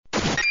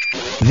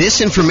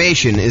This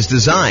information is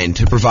designed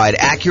to provide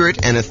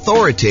accurate and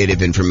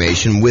authoritative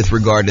information with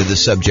regard to the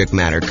subject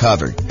matter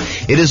covered.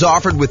 It is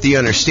offered with the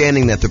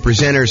understanding that the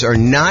presenters are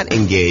not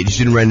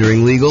engaged in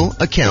rendering legal,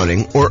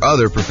 accounting, or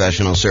other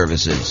professional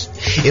services.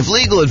 If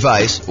legal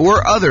advice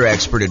or other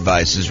expert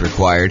advice is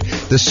required,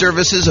 the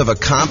services of a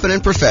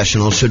competent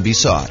professional should be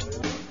sought.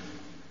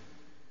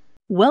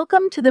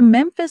 Welcome to the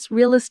Memphis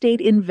Real Estate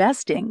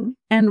Investing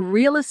and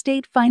Real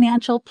Estate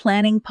Financial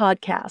Planning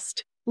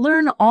Podcast.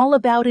 Learn all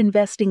about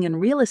investing in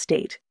real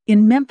estate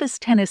in Memphis,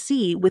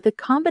 Tennessee, with a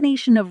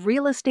combination of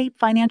real estate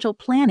financial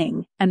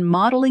planning and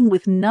modeling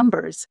with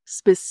numbers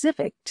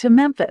specific to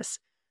Memphis.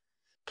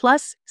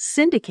 Plus,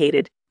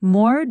 syndicated,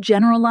 more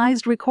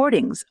generalized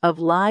recordings of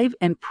live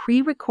and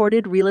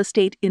pre-recorded real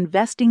estate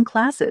investing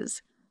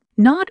classes,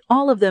 not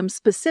all of them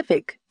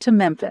specific to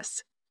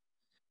Memphis.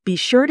 Be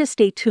sure to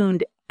stay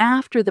tuned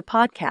after the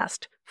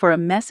podcast for a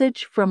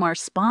message from our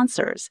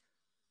sponsors.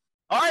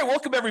 All right,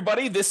 welcome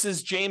everybody. This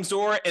is James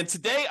Orr, and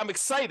today I'm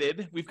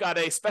excited. We've got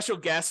a special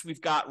guest. We've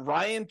got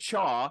Ryan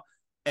Chaw,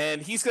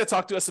 and he's going to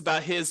talk to us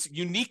about his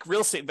unique real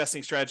estate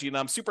investing strategy, and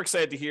I'm super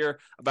excited to hear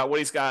about what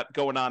he's got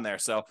going on there.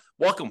 So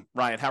welcome,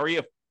 Ryan. How are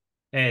you?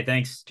 Hey,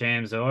 thanks,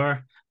 James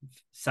Orr.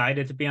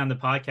 Excited to be on the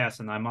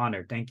podcast, and I'm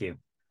honored. Thank you.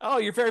 Oh,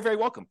 you're very, very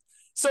welcome.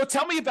 So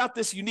tell me about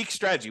this unique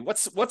strategy.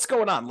 What's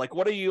going on? Like,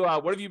 what have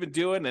you been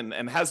doing,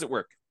 and how does it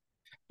work?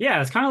 Yeah,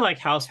 it's kind of like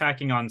house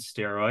hacking on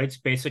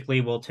steroids.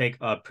 Basically, we'll take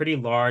a pretty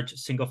large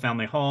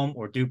single-family home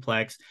or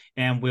duplex,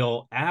 and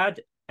we'll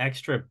add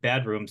extra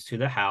bedrooms to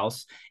the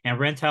house and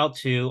rent out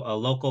to a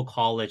local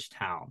college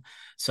town.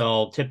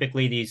 So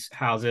typically, these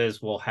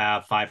houses will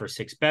have 5 or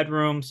 6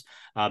 bedrooms,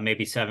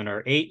 maybe 7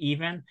 or 8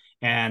 even,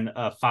 and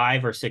a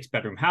 5 or 6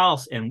 bedroom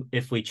house. And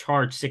if we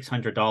charge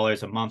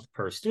 $600 a month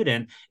per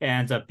student, it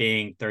ends up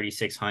being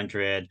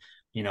 $3,600.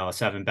 A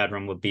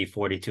 7-bedroom would be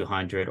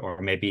 $4,200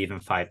 or maybe even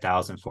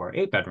 $5,000 for an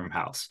 8-bedroom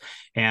house.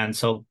 And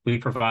so we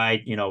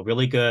provide,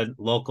 really good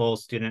local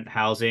student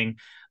housing,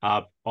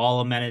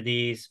 all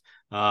amenities,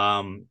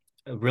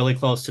 really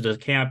close to the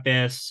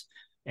campus.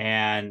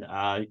 And,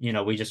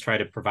 we just try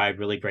to provide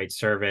really great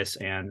service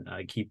and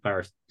keep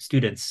our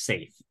students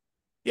safe.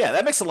 Yeah,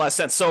 that makes a lot of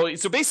sense. So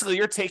basically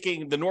you're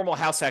taking the normal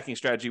house hacking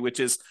strategy,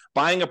 which is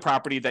buying a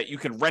property that you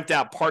can rent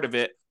out part of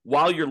it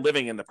while you're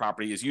living in the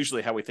property, is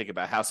usually how we think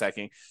about house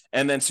hacking.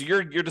 And then so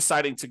you're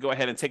deciding to go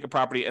ahead and take a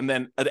property and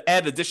then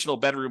add additional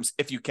bedrooms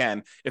if you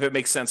can, if it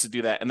makes sense to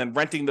do that, and then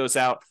renting those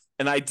out.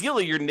 And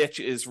ideally your niche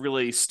is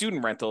really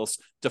student rentals,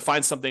 to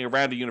find something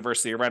around a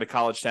university, around a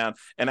college town,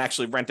 and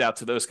actually rent out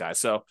to those guys.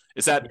 So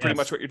is that pretty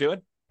much what you're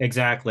doing?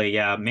 Exactly.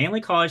 Yeah. Mainly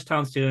college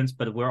town students,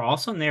 but we're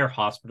also near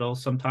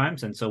hospitals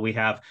sometimes. And so we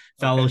have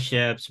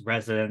fellowships,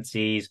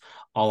 residencies,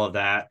 all of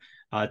that.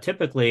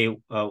 Typically,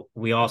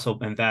 we also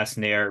invest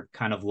near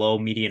kind of low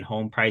median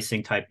home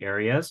pricing type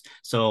areas.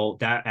 So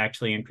that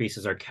actually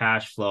increases our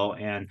cash flow.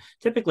 And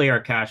typically our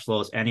cash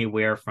flow is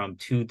anywhere from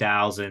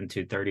 $2,000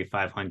 to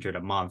 $3,500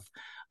 a month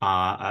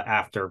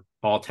after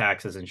all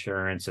taxes,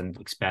 insurance, and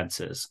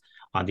expenses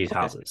on these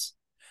houses.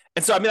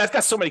 And so, I've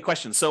got so many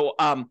questions. So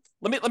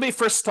let me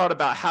first start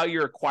about how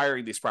you're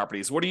acquiring these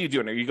properties. What are you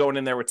doing? Are you going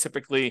in there with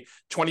typically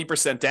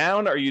 20%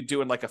 down? Are you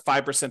doing like a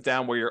 5%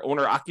 down where you're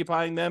owner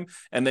occupying them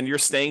and then you're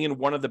staying in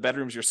one of the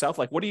bedrooms yourself?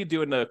 Like, what are you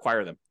doing to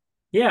acquire them?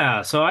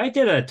 Yeah, so I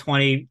did a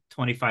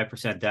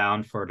 25%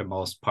 down for the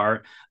most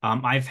part.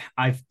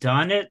 I've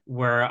done it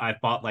where I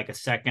bought like a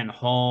second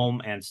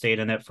home and stayed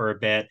in it for a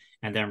bit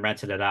and then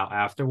rented it out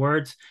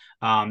afterwards.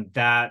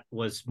 That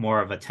was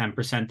more of a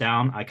 10%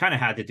 down. I kind of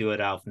had to do it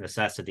out of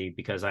necessity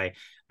because I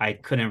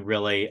couldn't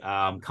really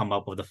come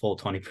up with the full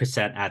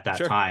 20% at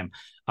that time.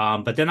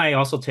 But then I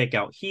also take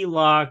out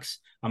HELOCs.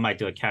 I might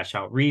do a cash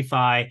out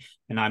refi,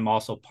 and I'm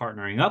also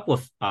partnering up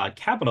with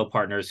capital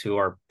partners who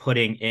are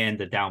putting in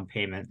the down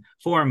payment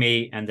for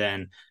me. And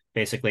then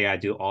basically I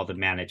do all the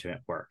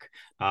management work.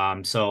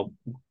 So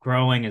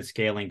growing and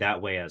scaling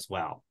that way as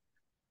well.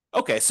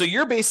 Okay, so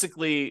you're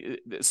basically,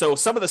 so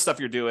some of the stuff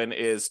you're doing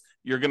is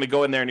you're going to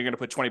go in there and you're going to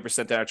put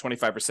 20% down or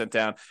 25%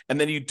 down, and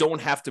then you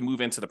don't have to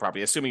move into the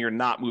property, assuming you're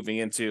not moving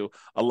into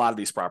a lot of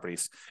these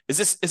properties. Is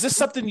this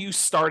something you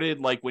started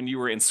like when you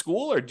were in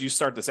school, or did you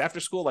start this after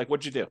school? Like,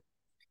 what'd you do?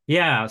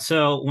 Yeah,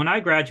 so when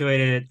I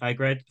graduated, I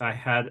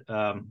graduated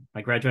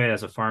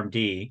as a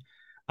PharmD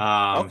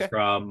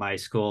from my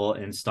school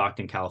in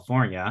Stockton,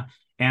 California.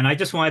 And I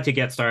just wanted to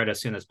get started as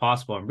soon as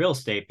possible in real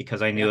estate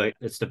because I knew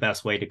it's the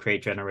best way to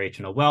create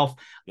generational wealth.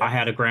 I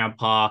had a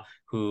grandpa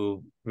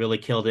who really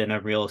killed it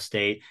in real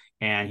estate,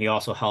 and he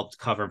also helped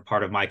cover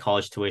part of my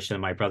college tuition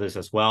and my brothers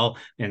as well.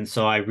 And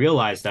so I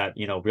realized that,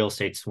 real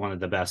estate's one of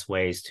the best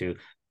ways to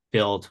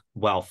build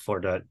wealth for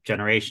the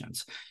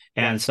generations.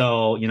 And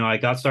so, I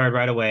got started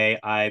right away.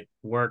 I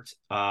worked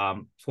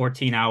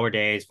 15-hour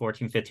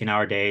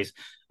days.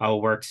 I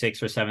will work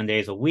 6 or 7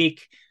 days a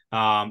week.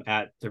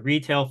 at the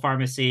retail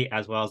pharmacy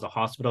as well as the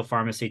hospital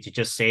pharmacy to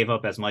just save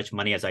up as much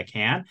money as I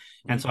can.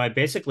 And so I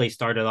basically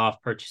started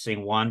off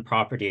purchasing one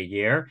property a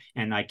year,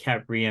 and I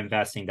kept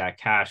reinvesting that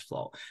cash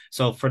flow.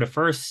 So for the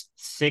first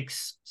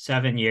 6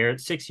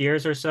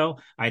 years or so,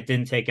 I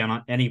didn't take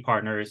on any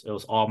partners. It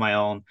was all my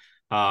own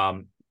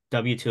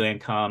W-2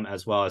 income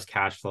as well as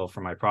cash flow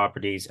for my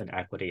properties and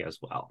equity as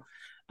well.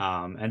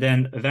 And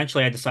then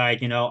eventually I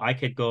decided, I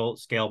could go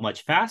scale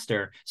much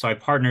faster. So I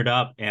partnered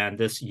up, and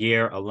this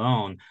year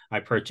alone,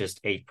 I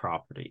purchased 8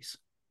 properties.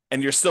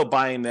 And you're still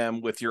buying them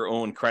with your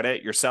own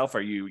credit yourself?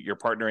 You're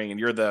partnering and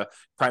you're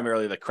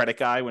primarily the credit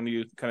guy when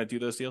you kind of do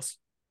those deals?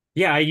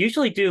 Yeah, I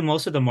usually do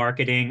most of the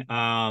marketing.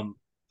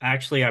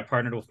 Actually, I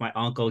partnered with my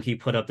uncle. He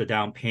put up the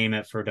down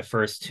payment for the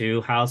first 2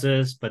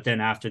 houses. But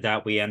then after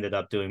that, we ended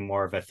up doing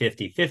more of a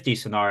 50-50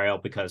 scenario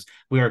because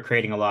we were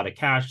creating a lot of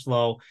cash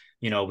flow.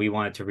 We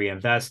wanted to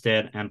reinvest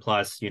it. And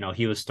plus,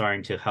 he was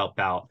starting to help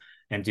out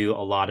and do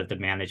a lot of the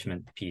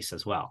management piece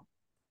as well.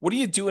 What are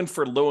you doing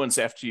for loans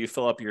after you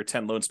fill up your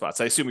 10 loan spots?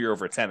 I assume you're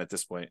over 10 at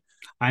this point.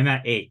 I'm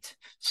at 8.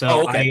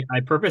 So okay. I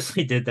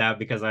purposely did that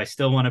because I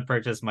still want to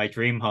purchase my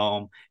dream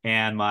home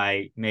and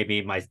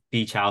maybe my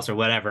beach house or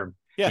whatever.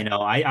 Yeah.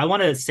 I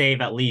want to save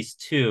at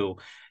least 2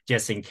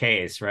 just in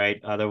case, right?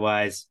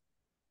 Otherwise,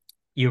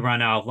 you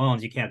run out of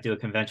loans. You can't do a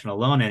conventional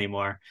loan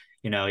anymore.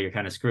 You're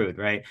kind of screwed,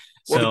 right?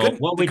 Well, so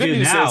what we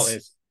do now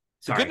is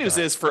the good news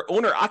is for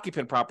owner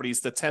occupant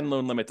properties, the 10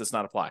 loan limit does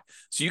not apply.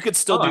 So you could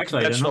still do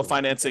conventional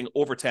financing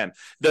over 10.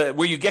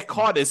 Where you get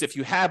caught is if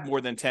you have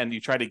more than 10,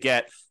 you try to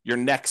get your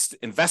next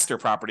investor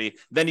property,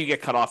 then you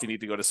get cut off. You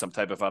need to go to some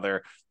type of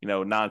other,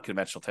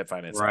 non-conventional type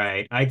financing.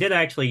 Right. I did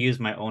actually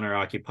use my owner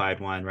occupied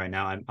one right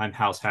now. I'm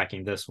house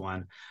hacking this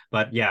one,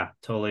 but yeah,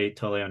 totally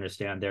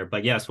understand there.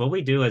 But yes, what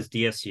we do is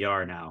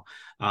DSCR now.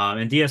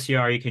 In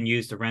DSCR, you can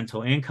use the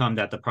rental income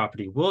that the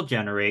property will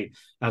generate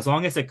as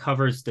long as it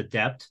covers the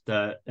debt,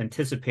 the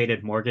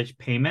anticipated mortgage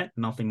payment,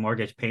 monthly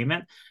mortgage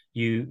payment.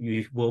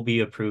 You will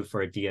be approved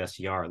for a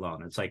DSCR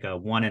loan. It's like a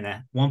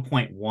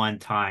 1.1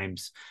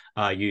 times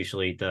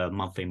usually the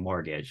monthly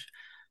mortgage.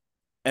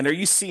 And are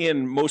you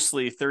seeing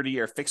mostly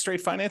 30-year fixed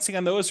rate financing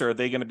on those, or are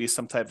they going to be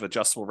some type of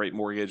adjustable rate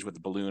mortgage with a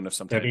balloon of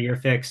some type? 30-year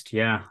fixed,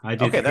 yeah. I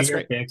do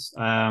 30-year fixed.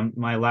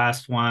 My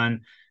last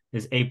one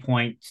is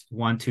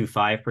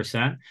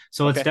 8.125%.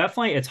 So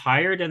it's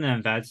higher than the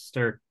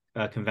investor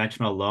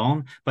conventional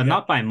loan, but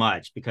not by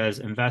much, because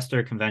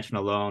investor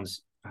conventional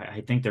loans,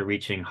 I think they're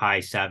reaching high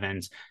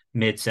 7s,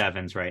 mid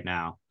 7s right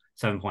now,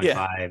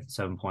 7.5,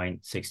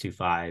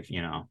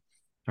 7.625,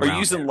 Are you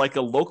using like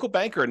a local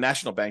bank or a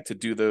national bank to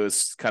do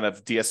those kind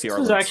of DSCR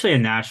loans? This is actually a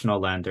national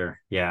lender.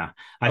 Yeah.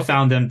 I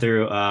found them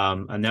through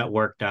a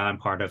network that I'm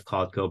part of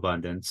called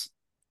GoBundance.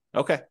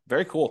 Okay.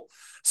 Very cool.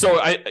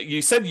 So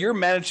you said you're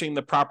managing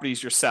the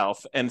properties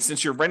yourself. And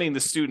since you're renting the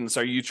students,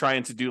 are you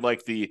trying to do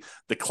like the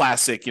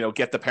classic,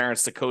 get the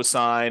parents to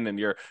co-sign, and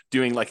you're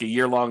doing like a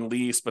year-long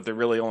lease, but they're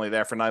really only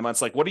there for 9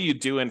 months? Like, what are you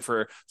doing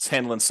for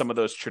handling some of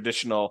those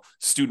traditional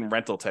student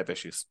rental type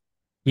issues?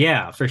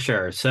 Yeah, for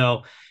sure.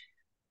 So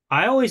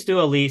I always do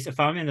a lease. If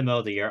I'm in the middle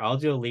of the year, I'll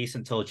do a lease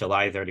until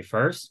July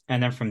 31st.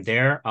 And then from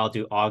there, I'll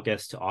do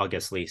August to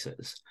August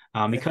leases.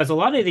 Because a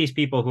lot of these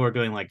people who are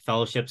doing like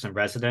fellowships and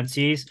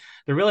residencies,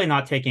 they're really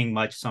not taking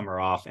much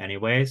summer off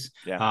anyways.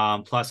 Yeah.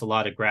 Plus a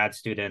lot of grad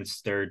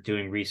students, they're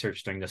doing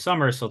research during the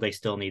summer, so they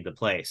still need the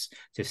place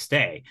to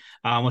stay.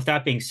 With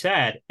that being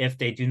said, if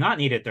they do not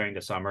need it during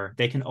the summer,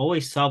 they can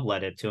always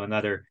sublet it to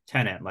another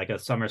tenant, like a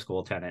summer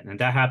school tenant. And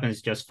that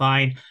happens just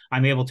fine.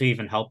 I'm able to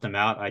even help them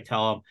out. I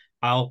tell them,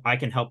 I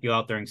can help you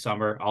out during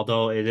summer,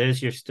 although it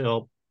is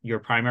your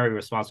primary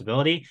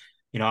responsibility.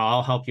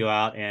 I'll help you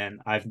out,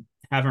 and I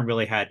haven't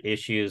really had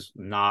issues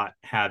not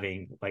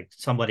having like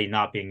somebody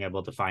not being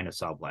able to find a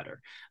subletter.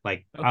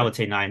 Like I would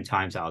say 9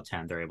 times out of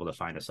 10, they're able to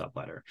find a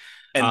subletter.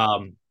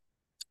 And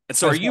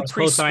so are you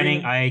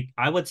co-signing?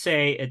 I would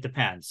say it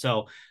depends.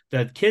 So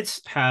the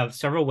kids have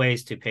several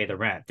ways to pay the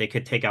rent. They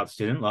could take out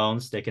student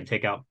loans. They can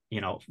take out,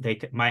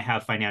 might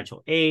have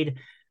financial aid.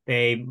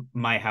 They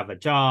might have a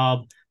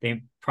job.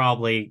 They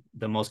probably,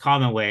 the most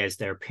common way is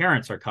their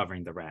parents are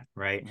covering the rent,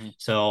 right? Mm-hmm.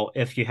 So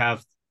if you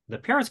have the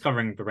parents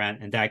covering the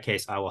rent, in that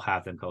case, I will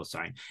have them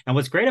co-sign. And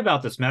what's great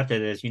about this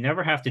method is you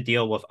never have to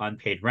deal with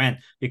unpaid rent,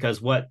 because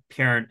what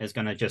parent is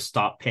going to just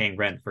stop paying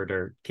rent for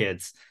their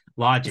kids'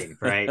 lodging,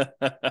 right?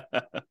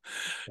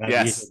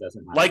 Yes,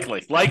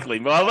 likely.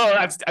 Well,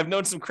 although I've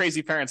known some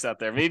crazy parents out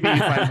there. Maybe you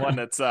find one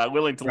that's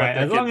willing to let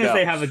their as long kid as go.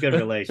 They have a good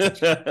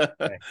relationship.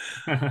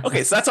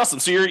 Okay, so that's awesome.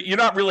 So you're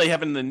not really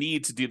having the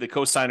need to do the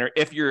co-signer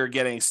if you're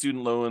getting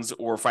student loans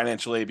or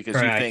financial aid, because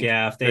you think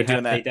if they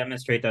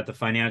demonstrate that the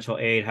financial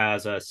aid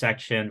has a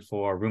section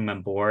for room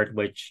and board,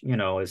 which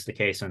is the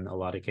case in a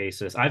lot of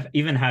cases. I've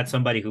even had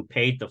somebody who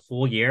paid the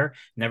full year,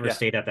 never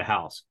stayed at the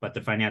house, but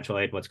the financial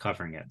aid was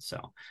covering it.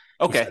 So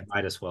said,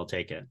 might as well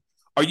take it.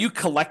 Are you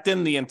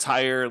collecting the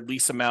entire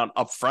lease amount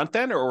up front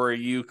then, or are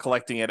you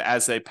collecting it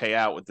as they pay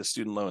out with the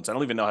student loans? I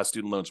don't even know how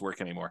student loans work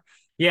anymore.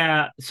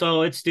 Yeah,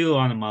 so it's due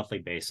on a monthly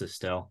basis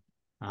still.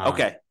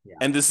 Okay. Yeah.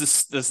 And does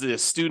the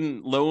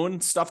student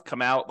loan stuff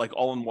come out like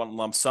all in one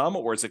lump sum,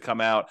 or does it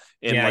come out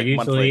in Yeah, like usually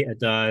monthly? it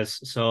does.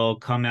 So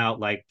come out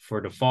like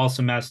for the fall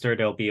semester,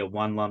 there'll be a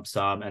one lump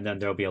sum, and then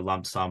there'll be a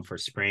lump sum for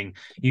spring.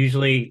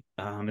 Usually,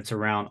 it's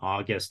around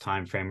August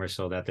timeframe or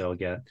so that they'll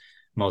get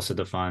most of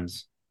the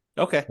funds,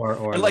 Okay. or a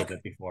And little like,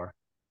 bit before.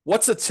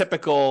 what's a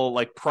typical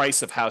like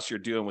price of house you're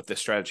doing with this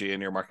strategy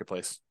in your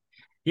marketplace?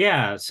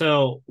 Yeah,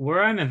 so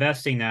where I'm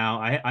investing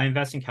now, I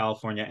invest in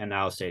California and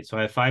out of state. So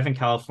I have five in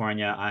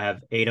California. I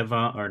have eight of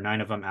them or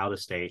nine of them out of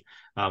state,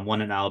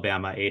 one in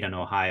Alabama, eight in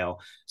Ohio.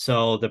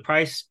 So the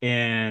price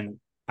in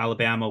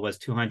Alabama was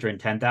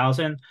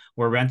 210,000.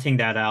 We're renting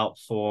that out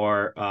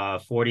for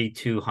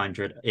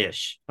 4,200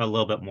 ish, a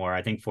little bit more.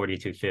 I think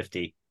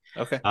 4,250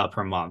 Okay.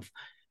 per month.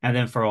 And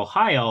then for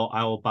Ohio,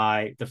 I will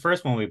buy the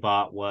first one we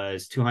bought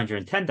was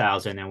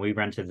 210,000, and we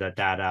rented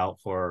that out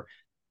for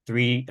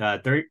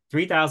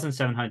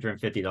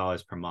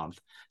 $3,750 per month.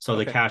 So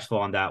the Okay. cash flow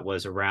on that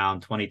was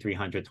around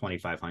 2,300,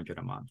 2,500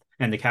 a month.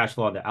 And the cash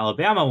flow on the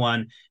Alabama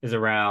one is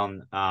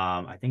around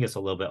I think it's a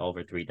little bit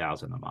over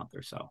 3,000 a month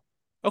or so.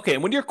 Okay.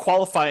 And when you're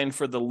qualifying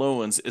for the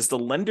loans, is the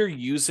lender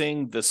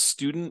using the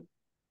student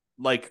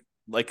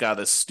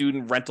the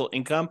student rental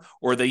income,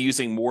 or are they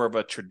using more of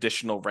a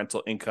traditional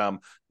rental income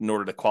in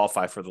order to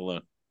qualify for the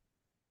loan?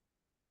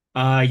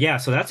 Yeah,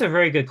 so that's a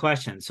very good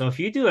question. So if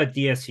you do a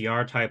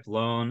DSCR type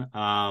loan,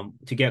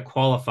 to get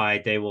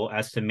qualified, they will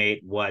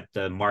estimate what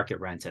the market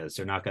rent is.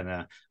 They're not going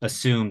to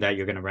assume that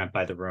you're going to rent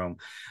by the room.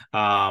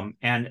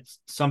 And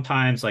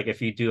sometimes, like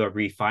if you do a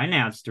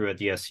refinance through a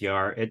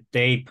DSCR,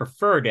 they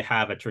prefer to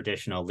have a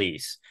traditional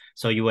lease.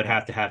 So you would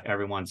have to have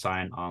everyone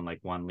sign on like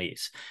one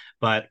lease.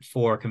 But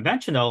for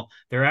conventional,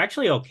 they're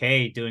actually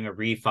okay doing a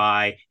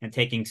refi and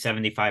taking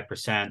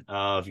 75%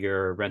 of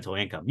your rental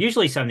income.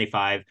 Usually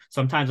 75,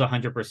 sometimes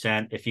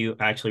 100% if you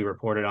actually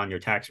report it on your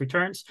tax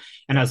returns.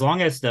 And Yeah. as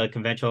long as the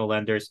conventional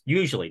lenders,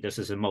 usually this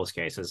is in most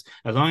cases,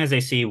 as long as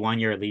they see 1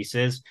 year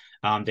leases,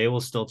 they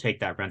will still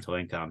take that rental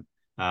income.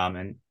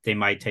 And they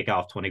might take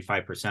off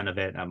 25% of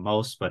it at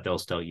most, but they'll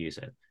still use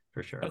it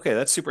for sure. Okay,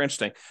 that's super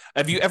interesting.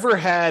 Have you ever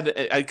had,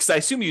 because I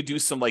assume you do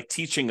some like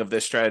teaching of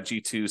this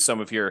strategy to some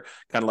of your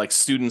kind of like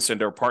students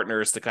and or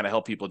partners to kind of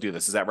help people do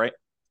this. Is that right?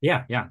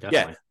 Yeah, Yeah.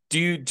 definitely.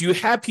 Do you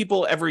have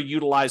people ever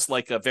utilize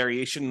like a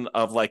variation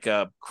of like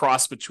a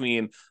cross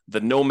between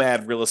the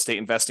nomad real estate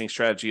investing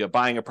strategy of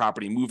buying a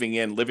property, moving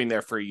in, living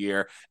there for a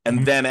year, and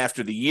Mhm. then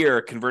after the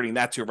year converting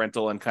that to a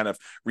rental and kind of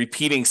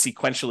repeating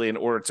sequentially in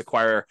order to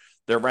acquire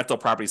their rental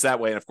properties that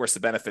way? And of course, the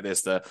benefit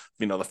is the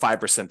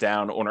 5%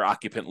 down owner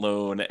occupant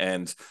loan,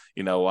 and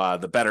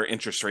the better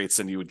interest rates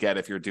than you would get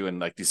if you're doing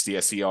like these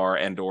DSCR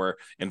and or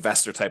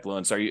investor type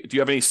loans. Do you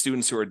have any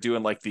students who are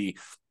doing like the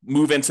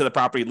move into the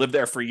property, live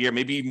there for a year,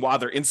 maybe even while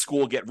they're in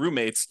school, get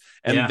roommates,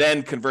 and Yeah.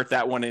 then convert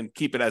that one and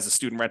keep it as a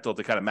student rental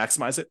to kind of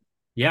maximize it?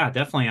 Yeah,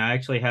 definitely. I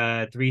actually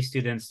had three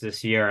students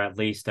this year at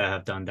least that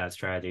have done that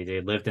strategy. They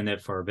lived in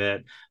it for a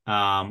bit,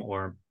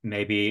 or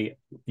maybe,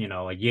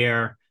 a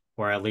year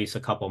or at least a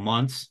couple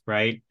months,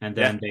 right? And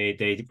Yeah. then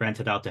they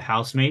rented out to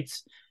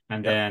housemates,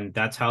 and Yep. then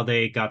that's how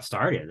they got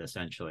started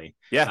essentially.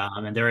 Yeah.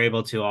 And they're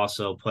able to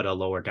also put a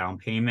lower down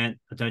payment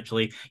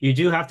potentially. You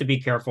do have to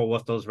be careful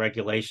with those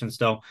regulations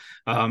though.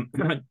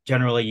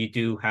 Generally, you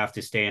do have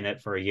to stay in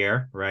it for a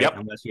year, right? Yep.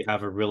 Unless you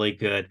have a really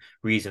good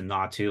reason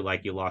not to,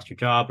 like you lost your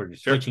job or you're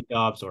Sure. switching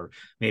jobs, or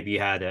maybe you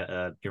had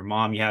your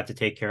mom you had to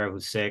take care of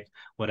who's sick,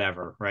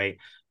 whatever, right?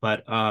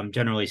 But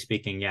generally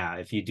speaking, yeah,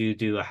 if you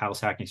do a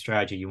house hacking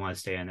strategy, you want to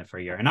stay in it for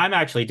a year. And I'm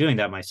actually doing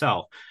that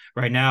myself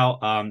right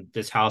now.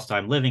 This house that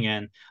I'm living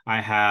in,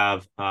 I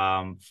have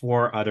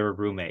four other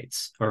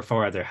roommates or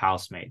four other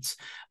housemates,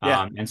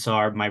 Yeah. and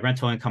so my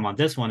rental income on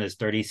this one is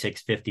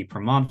 3,650 per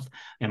month,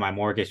 and my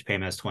mortgage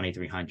payment is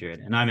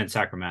 2,300, and I'm in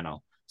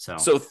Sacramento. So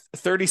So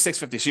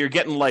 3650. So you're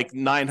getting like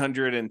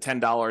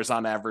 $910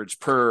 on average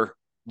per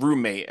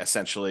roommate,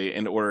 essentially,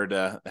 in order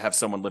to have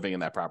someone living in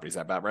that property. Is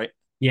that about right?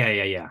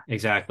 yeah,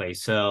 exactly.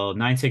 So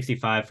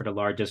 965 for the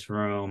largest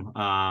room,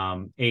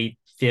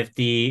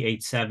 850,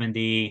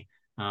 870,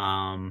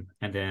 and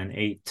then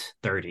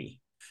 830.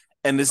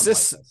 And is Something like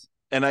this this.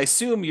 and I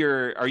assume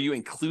are you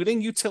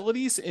including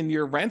utilities in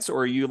your rents,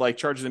 or are you like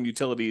charging them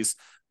utilities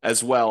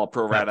as well,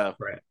 pro rata?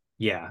 Separate.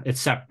 Yeah,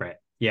 it's separate.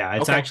 Yeah,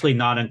 it's Okay. actually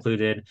not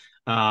included.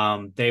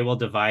 They will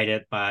divide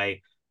it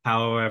by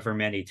however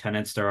many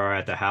tenants there are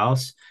at the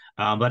house.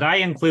 But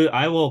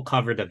I will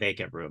cover the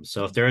vacant room.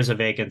 So if there is a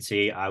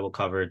vacancy, I will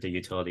cover the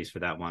utilities for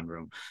that one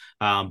room.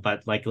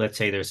 But like, let's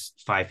say there's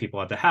five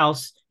people at the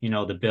house,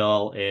 the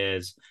bill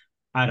is,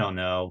 I don't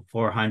know,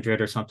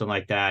 400 or something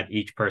like that.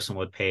 Each person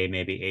would pay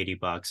maybe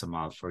 $80 a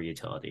month for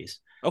utilities.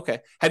 Okay.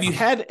 Have you Um,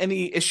 had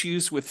any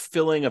issues with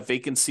filling a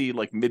vacancy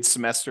like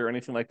mid-semester or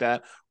anything like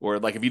that? Or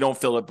like if you don't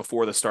fill it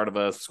before the start of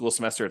a school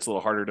semester, it's a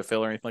little harder to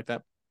fill or anything like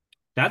that?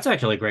 That's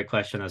actually a great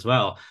question as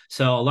well.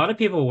 So a lot of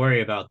people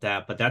worry about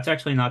that, but that's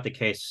actually not the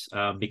case,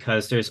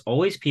 because there's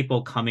always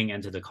people coming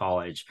into the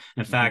college.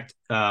 In Mhm. fact,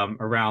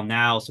 around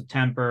now,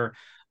 September,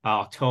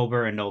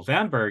 October and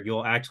November,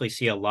 you'll actually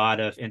see a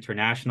lot of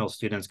international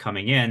students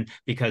coming in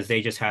because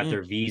they just had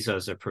their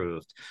visas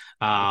approved.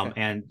 Okay.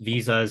 And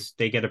visas,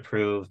 they get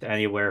approved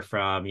anywhere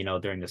from,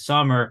 during the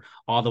summer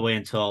all the way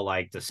until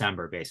like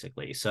December,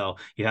 basically. So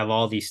you have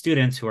all these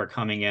students who are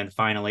coming in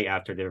finally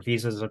after their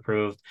visas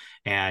approved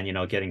and,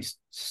 getting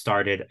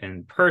started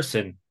in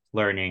person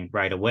learning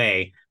right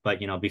away. But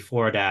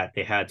before that,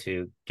 they had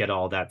to get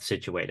all that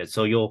situated.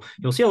 So you'll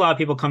see a lot of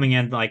people coming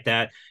in like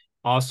that.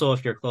 Also,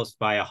 if you're close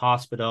by a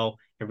hospital,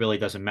 it really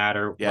doesn't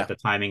matter Yeah. what the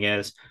timing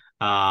is.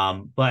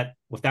 But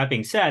with that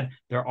being said,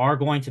 there are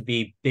going to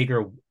be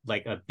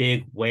like a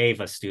big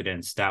wave of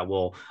students that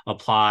will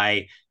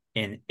apply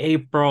in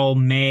April,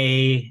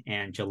 May,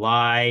 and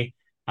July.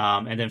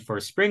 And then for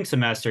spring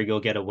semester, you'll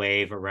get a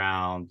wave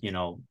around,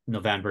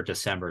 November,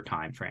 December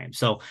timeframe.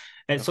 So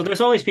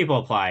there's always people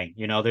applying.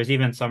 There's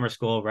even summer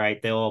school,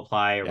 right? They'll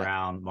apply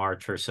around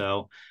March or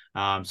so.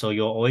 So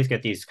you'll always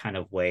get these kind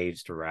of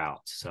waves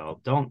throughout.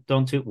 So don't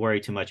worry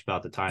too much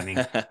about the timing.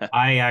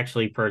 I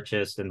actually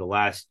purchased in the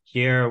last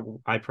year,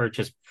 I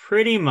purchased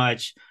pretty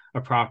much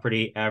a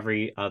property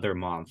every other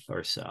month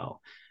or so.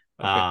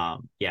 Okay.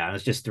 Yeah,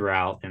 it's just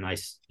throughout, and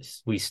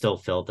we still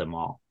filled them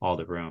all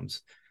the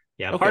rooms.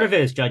 Yeah, part Okay. of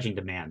it is judging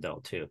demand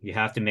though too. You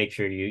have to make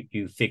sure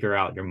you figure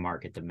out your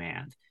market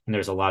demand, and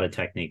there's a lot of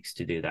techniques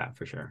to do that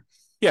for sure.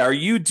 Yeah. Are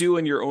you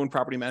doing your own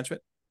property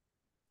management?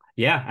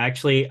 Yeah,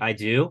 actually, I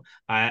do.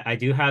 I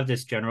do have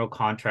this general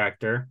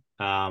contractor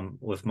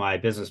with my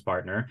business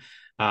partner,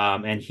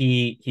 and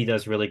he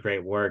does really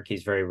great work.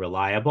 He's very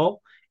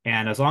reliable,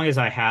 and as long as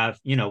I have,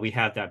 we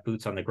have that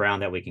boots on the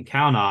ground that we can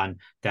count on,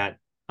 that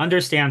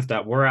understands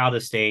that we're out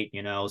of state,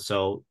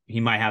 so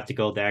he might have to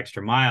go the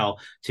extra mile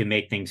to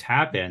make things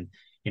happen.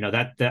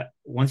 That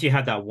once you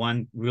have that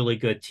one really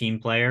good team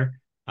player,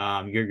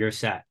 you're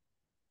set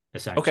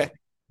essentially. Okay.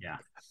 Yeah.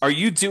 Are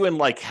you doing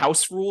like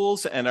house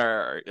rules, and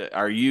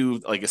are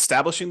you like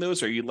establishing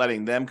those? Or are you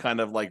letting them kind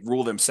of like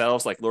rule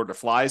themselves, like Lord of the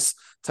Flies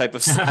type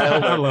of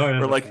style,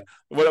 or like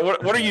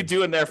what are you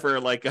doing there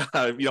for like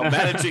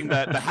managing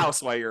the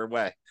house while you're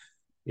away?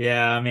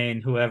 Yeah, I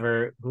mean,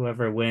 whoever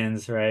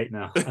wins, right?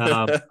 No.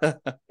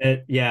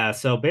 Yeah,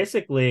 so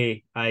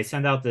basically I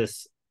send out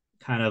this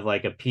kind of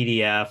like a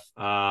PDF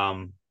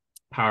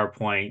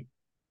PowerPoint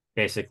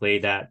basically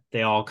that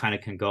they all kind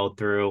of can go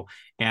through,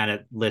 and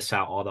it lists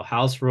out all the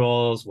house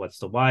rules, what's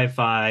the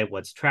Wi-Fi,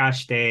 what's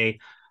trash day,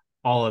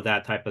 all of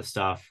that type of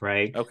stuff,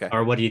 right? Okay.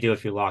 Or what do you do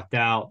if you're locked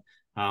out?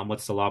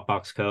 What's the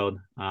lockbox code?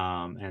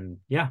 And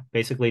yeah,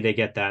 basically they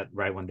get that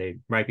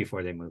right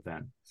before they move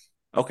in.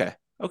 Okay.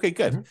 Okay,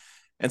 good. Mhm.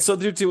 And so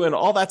they're doing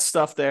all that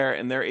stuff there,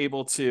 and they're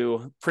able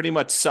to pretty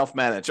much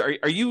self-manage.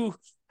 Are you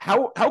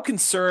how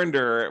concerned,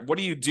 or what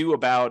do you do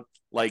about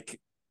like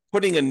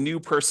putting a new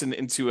person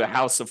into a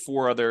house of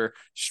four other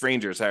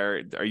strangers?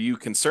 Are you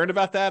concerned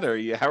about that, or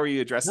how are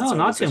you addressing No, some of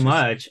not those too issues?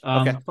 much.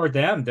 Okay. For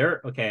them,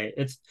 they're okay.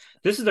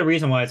 This is the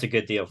reason why it's a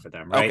good deal for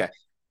them, right? Okay.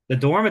 The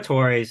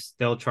dormitories,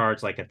 they'll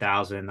charge like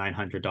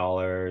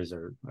 $1,900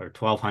 or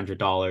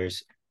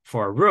 $1,200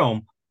 for a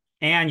room,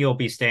 and you'll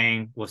be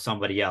staying with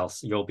somebody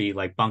else. You'll be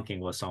like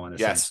bunking with someone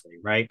Yes. essentially,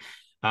 right?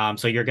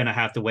 So you're gonna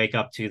have to wake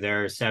up to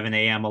their 7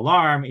 a.m.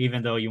 alarm,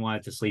 even though you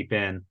wanted to sleep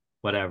in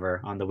whatever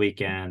on the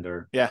weekend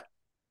or Yeah.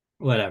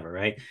 whatever,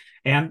 right?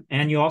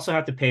 And you also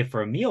have to pay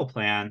for a meal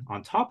plan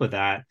on top of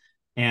that.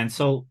 And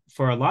so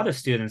for a lot of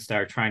students that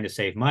are trying to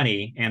save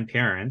money and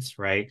parents,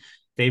 right,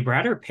 they'd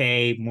rather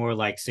pay more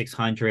like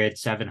 $600,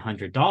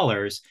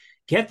 $700,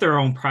 get their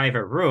own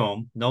private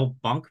room, no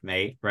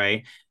bunkmate,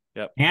 right?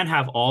 Yep. And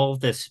have all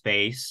of this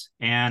space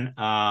and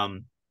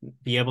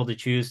be able to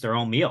choose their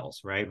own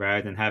meals, right?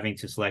 Rather than having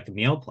to select a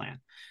meal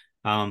plan.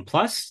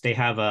 Plus, they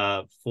have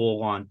a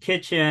full-on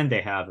kitchen,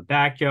 they have a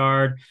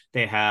backyard,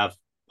 they have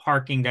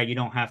parking that you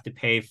don't have to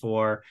pay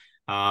for.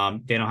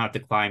 They don't have to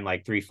climb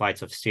like 3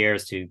 flights of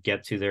stairs to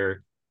get to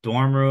their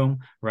dorm room,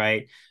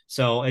 right?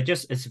 So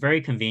it's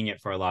very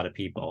convenient for a lot of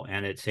people,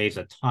 and it saves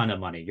a ton of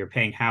money. You're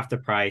paying half the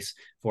price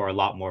for a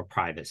lot more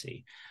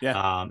privacy.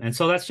 Yeah. And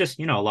so that's just,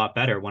 a lot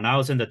better. When I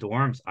was in the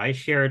dorms, I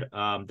shared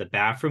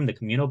the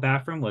communal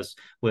bathroom was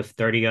with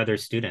 30 other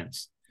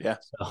students. Yeah.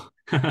 So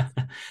Yeah.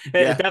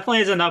 it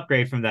definitely is an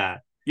upgrade from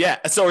that. Yeah.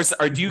 So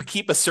do you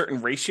keep a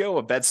certain ratio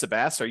of beds to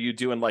baths? Are you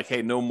doing like,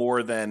 hey, no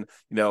more than,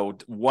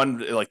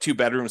 one, like 2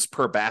 bedrooms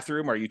per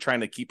bathroom? Are you trying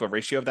to keep a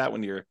ratio of that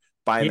when you're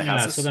buying the Yeah,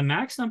 so houses? the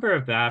max number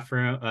of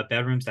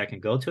bedrooms that can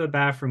go to a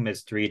bathroom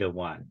is 3 to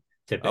 1,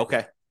 typically.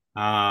 Okay.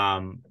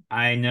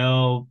 I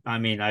know, I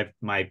mean,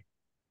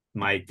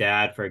 my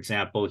dad, for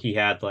example, he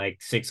had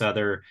like 5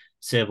 other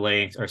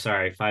siblings,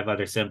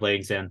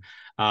 and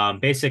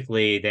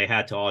basically they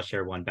had to all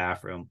share one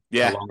bathroom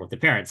Yeah. along with the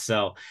parents.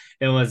 So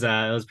it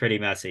was pretty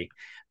messy.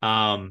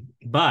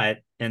 But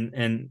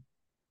in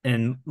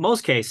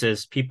most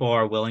cases, people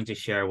are willing to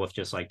share with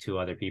just like two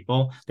other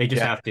people. They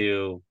just Yeah. have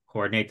to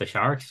coordinate the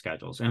shower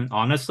schedules. And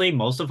honestly,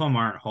 most of them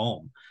aren't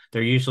home.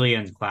 They're usually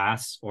in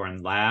class or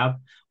in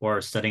lab or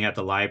studying at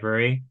the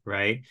library,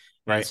 right?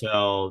 And Right.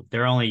 so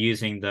they're only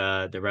using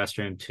the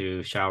restroom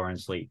to shower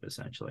and sleep,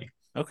 essentially.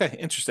 Okay,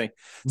 interesting.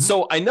 Mhm.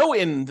 So I know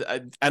and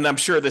I'm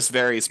sure this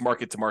varies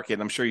market to market.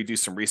 I'm sure you do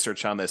some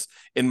research on this.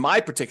 In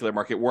my particular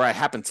market where I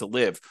happen to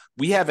live,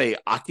 we have a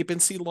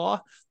occupancy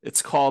law.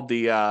 It's called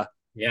Yeah.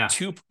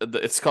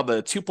 it's called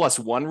the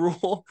 2+1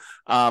 rule.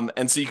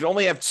 And so you can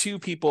only have two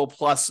people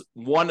plus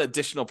one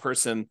additional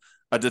person,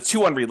 the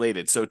two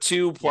unrelated. So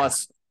two Yeah.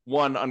 plus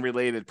one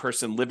unrelated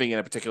person living in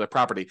a particular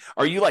property.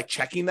 Are you like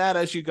checking that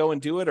as you go and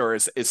do it, or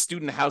is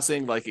student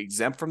housing like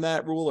exempt from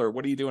that rule, or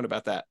what are you doing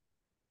about that?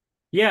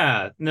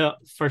 Yeah, no,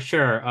 for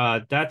sure.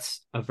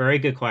 That's a very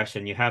good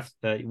question.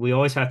 We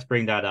always have to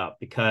bring that up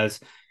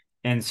because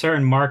in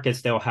certain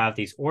markets they'll have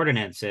these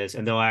ordinances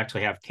and they'll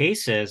actually have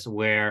cases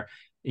where,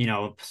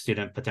 a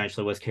student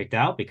potentially was kicked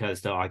out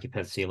because the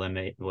occupancy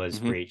limit was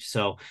Mm-hmm. breached.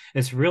 So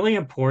it's really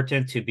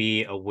important to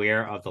be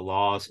aware of the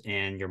laws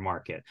in your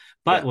market. Yeah.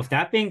 But with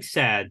that being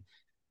said,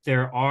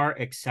 there are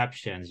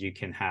exceptions you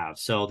can have.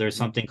 So there's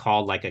Mm-hmm. something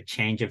called like a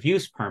change of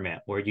use permit,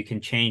 where you can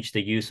change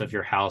the use of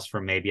your house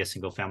from maybe a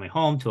single family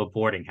home to a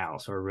boarding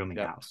house or a rooming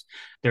Yeah. house.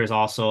 There's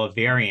also a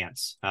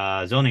variance,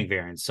 zoning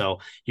variance. So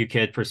you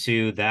could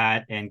pursue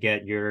that and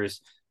get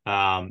yours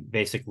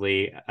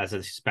basically as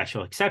a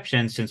special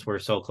exception, since we're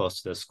so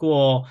close to the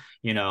school,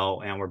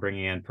 and we're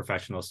bringing in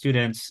professional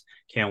students.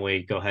 Can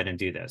we go ahead and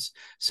do this?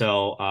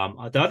 So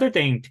the other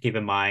thing to keep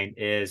in mind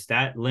is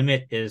that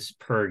limit is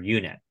per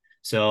unit.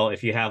 So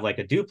if you have like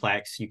a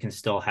duplex, you can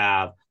still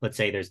have, let's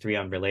say there's three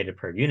unrelated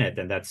per unit,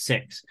 then that's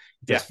six.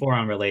 If Yeah. there's four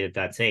unrelated,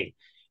 that's eight.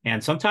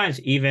 And sometimes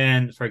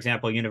even, for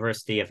example,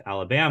 University of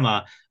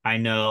Alabama, I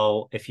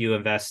know if you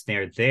invest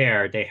near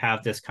there, they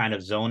have this kind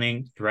of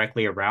zoning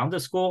directly around the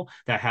school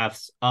that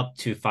has up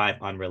to five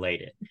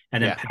unrelated.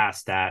 And then Yeah.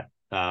 past that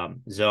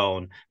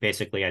zone,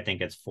 basically, I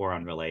think it's four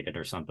unrelated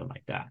or something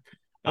like that.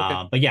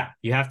 Okay. But yeah,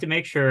 you have to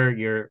make sure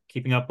you're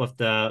keeping up with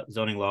the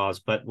zoning laws.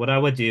 But what I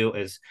would do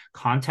is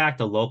contact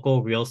a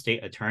local real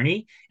estate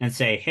attorney and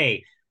say,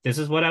 hey, this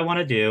is what I want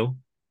to do.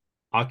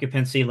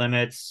 Occupancy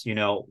limits,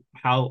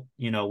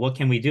 what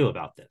can we do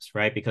about this,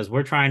 right? Because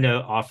we're trying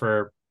to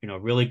offer,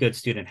 really good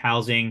student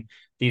housing.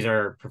 These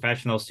are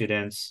professional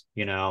students,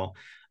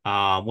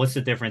 what's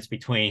the difference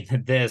between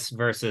this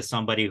versus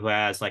somebody who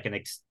has like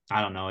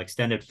I don't know,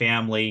 extended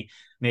family,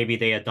 maybe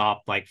they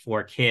adopt like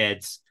four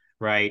kids,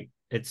 right?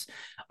 It's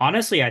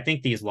honestly, I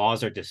think these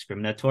laws are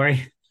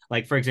discriminatory.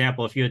 Like, for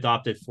example, if you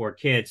adopted four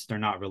kids, they're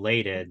not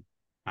related.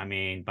 I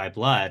mean, by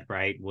blood,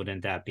 right?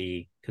 Wouldn't that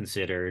be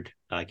considered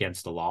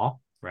against the law,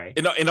 right?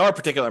 In our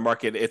particular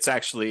market, it's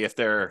actually if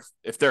they're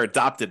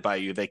adopted by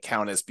you, they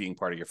count as being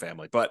part of your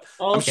family. But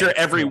Oh, I'm sure okay,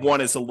 cool.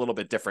 everyone is a little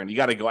bit different. You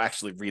got to go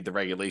actually read the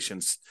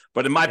regulations.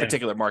 But in my Yeah,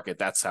 particular market,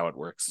 that's how it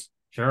works.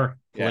 sure.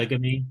 Yeah.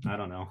 Polygamy, I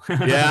don't know.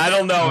 Yeah, I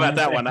don't know about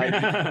that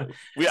Honestly.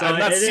 one. So I've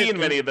not it is seen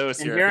many of those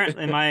here. inherent,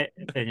 in my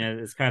opinion,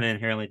 it's kind of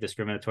inherently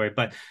discriminatory.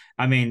 But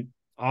I mean,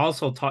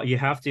 also you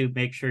have to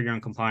make sure you're in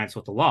compliance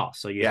with the law.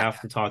 So you Yeah. have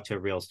to talk to a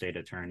real estate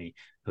attorney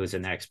who's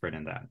an expert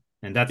in that.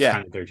 And that's Yeah.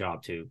 kind of their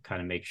job to kind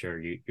of make sure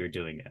you're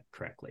doing it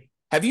correctly.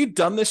 Have you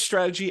done this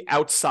strategy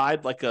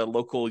outside like a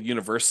local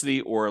university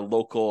or a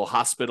local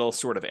hospital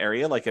sort of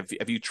area? Like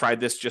have you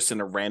tried this just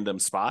in a random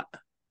spot?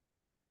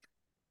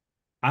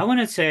 I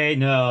wouldn't say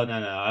no, no,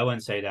 no. I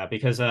wouldn't say that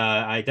because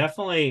I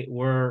definitely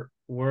we're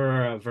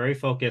very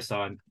focused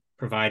on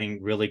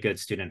providing really good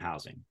student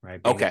housing,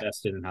 right? Being the Okay. best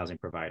student housing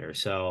provider.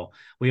 So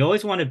we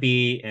always want to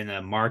be in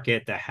a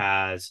market that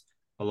has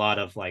a lot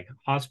of like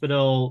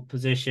hospital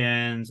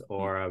positions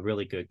or a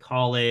really good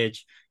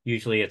college.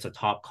 Usually it's a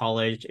top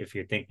college if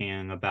you're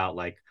thinking about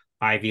like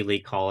Ivy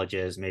League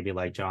colleges, maybe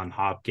like John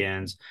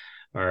Hopkins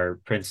or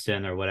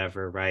Princeton or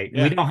whatever, right? We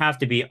Yeah. don't have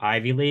to be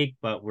Ivy League,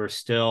 but we're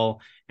still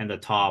in the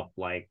top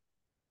like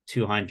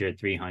 200,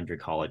 300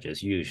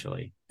 colleges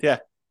usually. Yeah.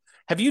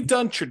 Have you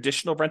done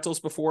traditional rentals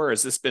before, or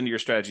has this been your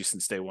strategy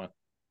since day one?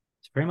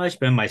 It's pretty much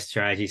been my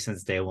strategy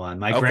since day one.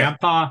 My Okay.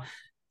 grandpa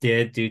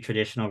did do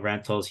traditional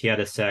rentals. He had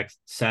a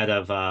set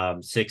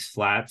of six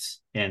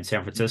flats in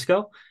San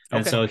Francisco.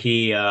 And Okay. so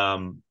he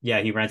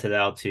rented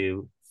out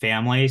to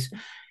families.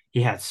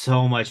 He had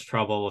so much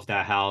trouble with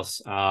that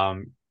house.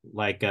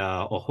 Like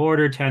a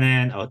hoarder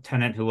tenant, a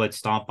tenant who would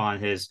stomp on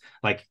his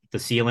like the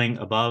ceiling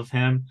above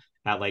him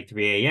at like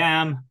 3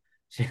 a.m.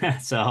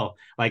 So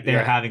like they're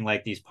Yeah. having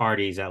like these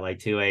parties at like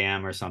 2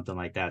 a.m. or something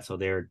like that. So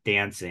they're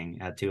dancing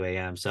at 2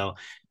 a.m. So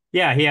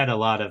yeah, he had a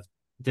lot of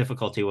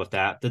difficulty with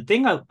that. The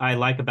thing I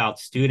like about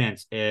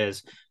students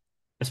is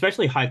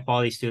especially high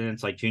quality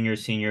students like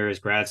juniors, seniors,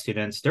 grad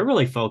students, they're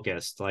really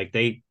focused. Like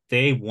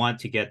they want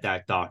to get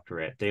that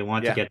doctorate. They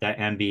want to Yeah. get that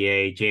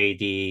MBA,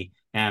 JD,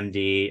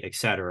 MD,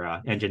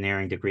 etc.,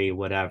 engineering degree,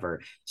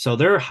 whatever. So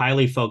they're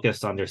highly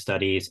focused on their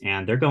studies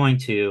and they're going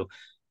to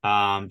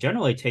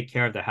generally take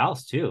care of the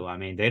house too. I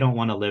mean, they don't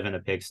want to live in a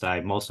pigsty,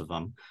 most of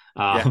them.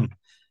 Yeah.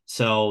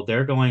 So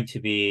they're going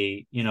to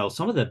be,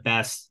 some of the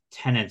best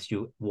tenants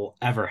you will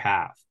ever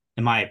have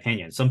in my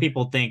opinion. Some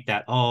people think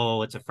that,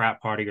 oh, it's a frat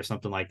party or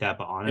something like that.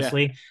 But Yeah.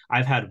 honestly,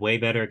 I've had way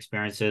better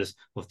experiences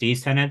with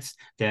these tenants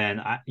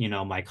than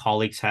my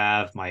colleagues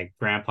have, my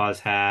grandpa's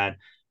had,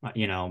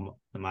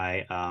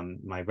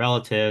 my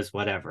relatives,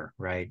 whatever,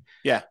 right?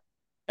 Yeah.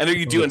 And are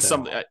you With doing that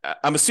some? all.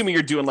 I'm assuming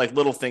you're doing like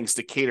little things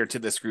to cater to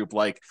this group,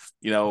 like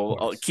Of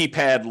course.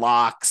 keypad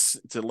locks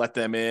to let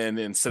them in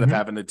instead of Mhm.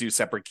 having to do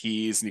separate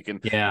keys, and you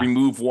can Yeah.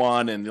 remove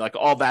one and like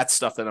all that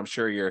stuff that I'm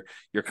sure you're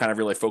kind of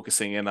really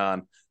focusing in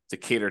on to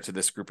cater to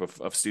this group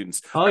of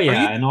students. Oh Are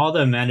yeah, you and all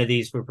the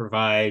amenities we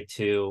provide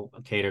to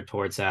cater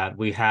towards that.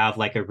 We have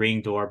like a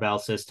Ring doorbell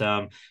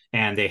system,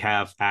 and they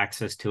have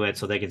access to it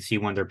so they can see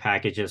when their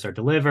packages are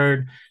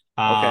delivered.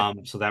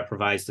 okay? So that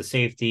provides the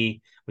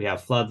safety. We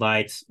have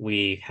floodlights.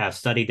 We have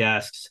study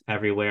desks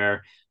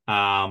everywhere.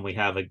 We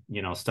have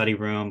a study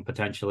room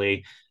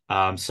potentially.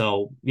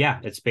 So yeah,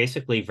 it's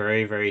basically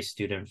very, very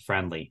student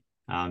friendly,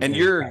 And and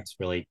attracts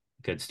really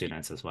good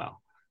students as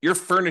well. you're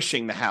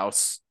furnishing the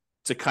house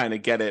to kind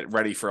of get it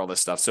ready for all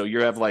this stuff. So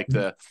you have like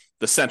the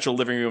central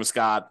living room's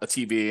got a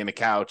TV and a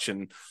couch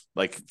and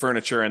like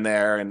furniture in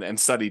there and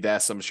study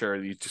desks. I'm sure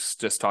you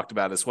just talked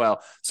about as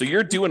well. So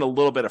you're doing a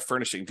little bit of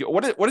furnishing.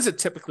 What does it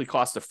typically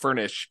cost to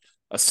furnish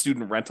a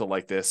student rental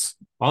like this?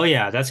 Oh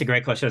yeah, that's a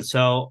great question.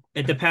 So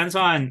it depends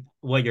on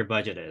what your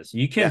budget is.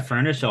 You can Yeah.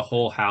 furnish a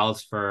whole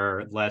house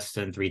for less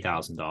than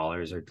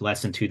 $3,000 or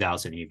less than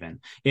 2,000 even.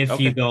 If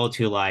you Okay. go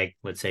to like,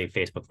 let's say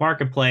Facebook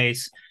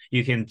Marketplace,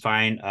 you can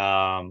find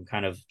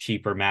kind of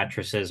cheaper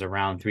mattresses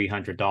around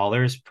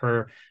 $300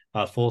 per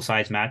full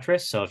size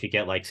mattress. So if you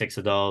get like six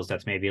of those,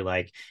 that's maybe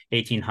like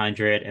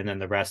 1,800, and then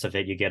the rest of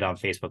it you get on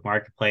Facebook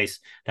Marketplace,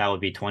 that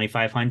would be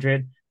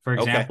 2,500, for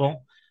Okay.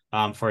 example,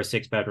 for a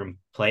six-bedroom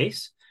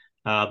place.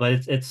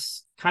 But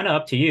it's kind of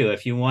up to you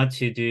if you want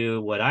to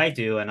do what I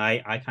do, and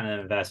I kind of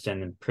invest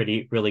in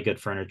really good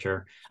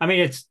furniture. I mean,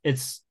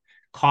 it's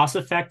cost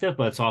effective,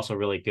 but it's also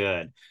really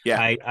good. Yeah.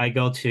 I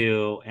go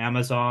to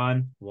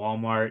Amazon,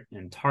 Walmart,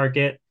 and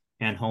Target,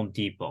 and Home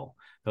Depot.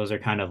 Those are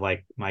kind of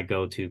like my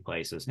go-to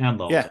places, and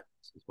Lowe's Yeah.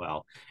 as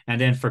well. And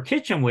then for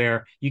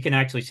kitchenware, you can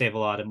actually save a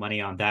lot of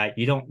money on that.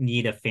 You don't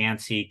need a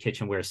fancy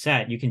kitchenware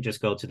set. You can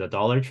just go to the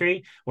Dollar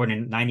Tree or the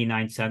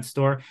 99-cent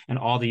store, and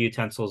all the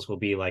utensils will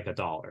be like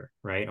 $1,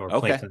 right? Or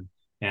Okay. plates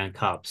and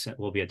cups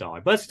will be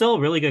 $1, but it's still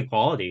really good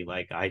quality.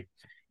 Like I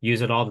use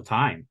it all the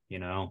time,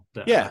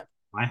 Yeah.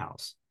 my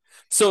house.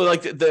 So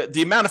like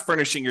the amount of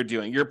furnishing you're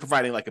doing, you're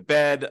providing like a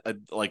bed, a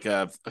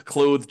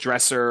clothes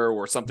dresser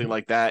or something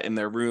like that in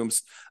their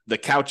rooms, the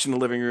couch in the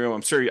living room.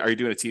 I'm sure. Are you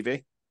doing a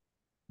TV?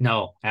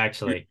 No, You're,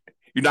 actually,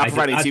 you're not I do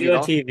providing a not TV do at a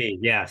all. TV.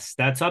 Yes,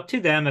 that's up to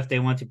them if they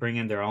want to bring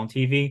in their own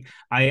TV.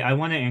 I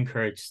want to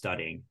encourage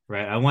studying,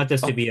 right? I want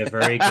this to be a Okay.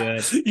 very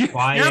good, You're the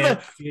quiet,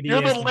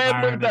 you're the studious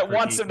landlord environment that for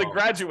wants them to people.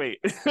 graduate.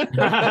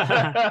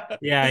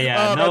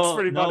 Yeah. Oh, that's No,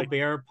 pretty no funny.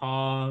 beer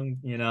pong,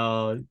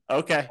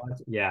 Okay.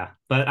 yeah.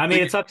 But I So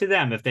mean, it's up to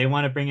them. If they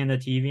want to bring in the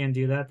TV and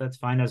do that, that's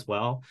fine as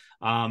well.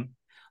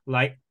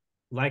 Like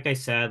like I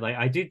said, like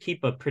I do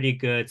keep a pretty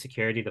good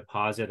security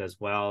deposit as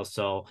well.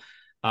 So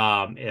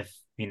if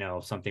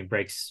something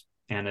breaks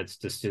and it's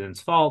the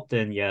student's fault,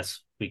 then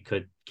yes, we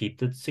could keep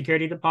the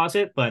security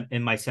deposit. But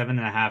in my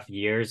 7.5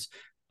 years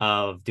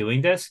of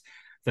doing this,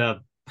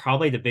 the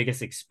probably the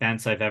biggest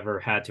expense I've ever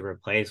had to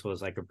replace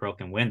was like a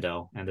broken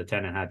window, and the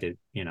tenant had to,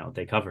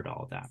 they covered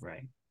all of that,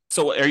 right?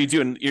 so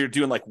you're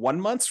doing like 1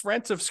 month's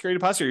rent of security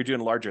deposit, or you're doing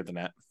larger than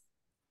that?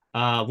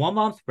 1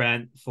 month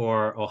rent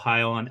for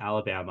Ohio and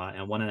Alabama,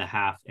 and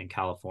 1.5 in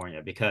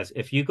California. Because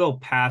if you go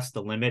past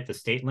the limit, the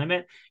state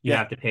limit, you Yeah.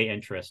 have to pay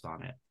interest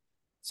on it.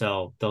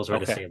 So those are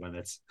the Okay. state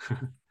limits.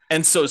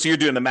 And so you're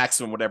doing the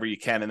maximum whatever you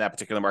can in that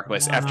particular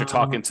marketplace after Uh,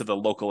 talking to the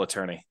local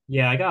attorney.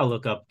 yeah, I gotta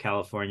look up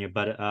California,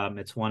 but it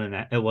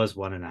was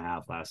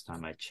 1.5 last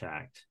time I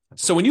checked, I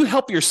So when believe. you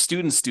help your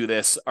students do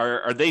this,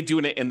 are they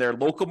doing it in their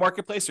local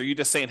marketplace? Or are you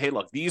just saying, hey,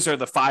 look, these are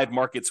the 5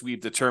 markets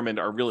we've determined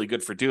are really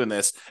good for doing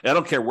this. And I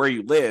don't care where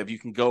you live, you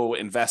can go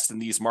invest in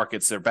these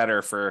markets. They're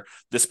better for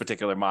this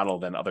particular model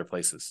than other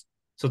places.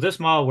 So this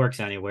model works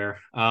anywhere.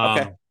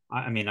 Okay.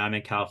 I mean, I'm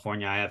in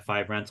California. I have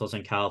 5 rentals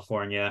in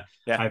California.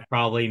 Yeah. I've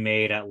probably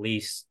made at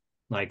least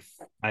like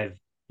I've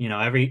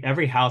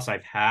every house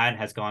I've had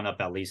has gone up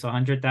at least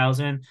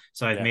 100,000.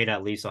 So I've Yeah. made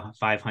at least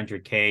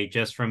 500K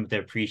just from the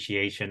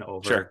appreciation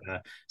over Sure.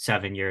 the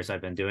 7 years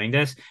I've been doing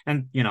this.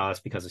 And that's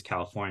because it's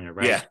California,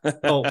 right? Yeah.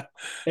 So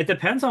it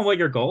depends on what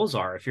your goals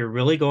are. If you're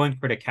really going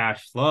for the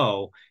cash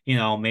flow,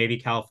 maybe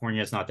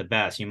California is not the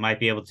best. You might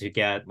be able to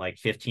get like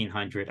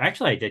 1,500.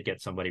 Actually, I did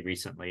get somebody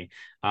recently,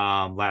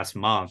 last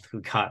month,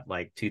 who got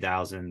like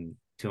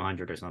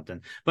 2,200 or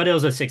something, but it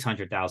was a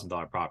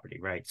 $600,000 property,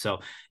 right? So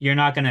you're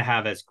not going to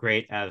have as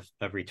great of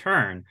a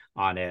return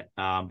on it.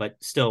 But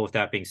still, with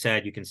that being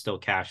said, you can still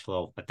cash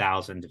flow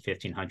 1,000 to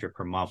 1,500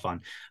 per month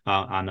on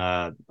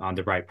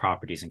the right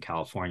properties in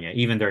California,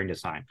 even during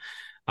this time.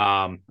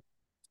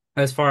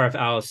 As far as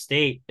out of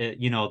state,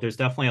 there's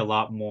definitely a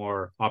lot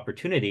more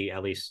opportunity,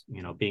 at least,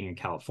 being in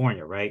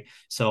California, right?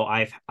 So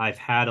I've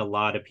had a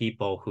lot of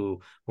people who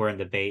were in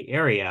the Bay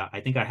Area. I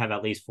think I have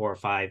at least 4 or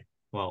 5,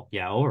 well,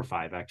 yeah, over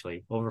 5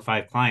 actually, over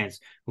 5 clients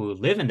who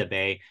live in the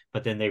Bay,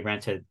 but then they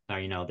rented,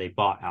 they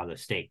bought out of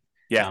state.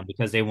 Yeah.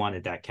 Because they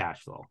wanted that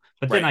cash flow.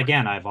 But then Right.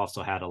 again, I've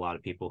also had a lot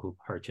of people who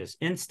purchase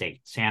in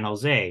state, San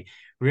Jose,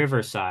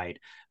 Riverside,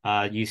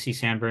 UC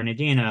San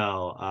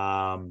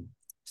Bernardino,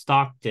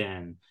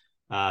 Stockton,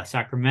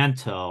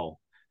 Sacramento,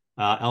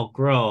 Elk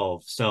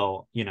Grove.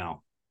 So,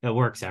 it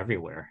works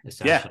everywhere, Yeah.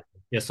 essentially.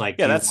 Just like,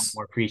 Yeah, do you want that's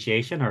more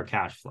appreciation or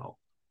cash flow?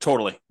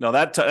 totally. No,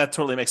 that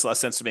totally makes a lot of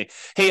sense to me.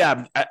 Hey,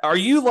 are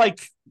you like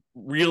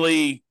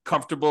really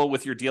comfortable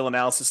with your deal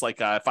analysis?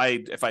 Like, if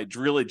I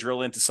really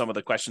drill into some of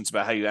the questions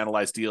about how you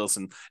analyze deals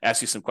and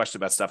ask you some questions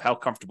about stuff, how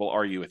comfortable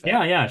are you with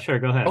that? Yeah, sure.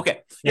 Go ahead. Okay.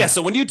 Yeah.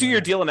 So when you do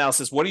your deal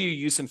analysis, what are you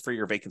using for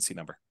your vacancy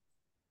number?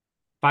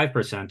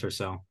 5% or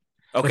so.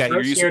 The Okay, you're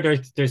first using. year,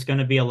 there's going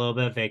to be a little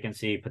bit of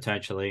vacancy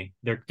potentially.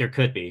 There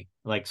could be.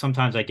 Like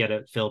sometimes I get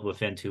it filled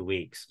within 2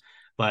 weeks,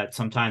 but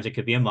sometimes it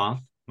could be a month,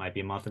 might be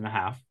a month and a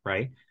half,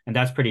 right? And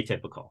that's pretty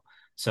typical.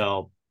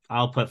 So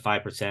I'll put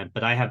 5%,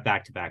 but I have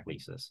back-to-back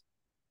leases.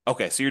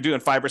 Okay, so you're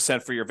doing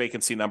 5% for your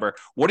vacancy number.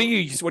 What are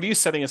you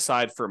setting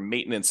aside for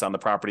maintenance on the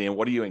property, and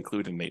what do you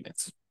include in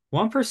maintenance?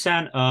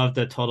 1% of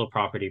the total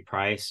property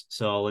price.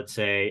 So let's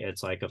say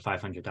it's like a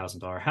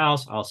 $500,000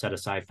 house. I'll set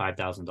aside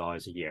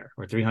 $5,000 a year,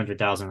 or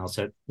 300,000. I'll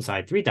set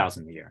aside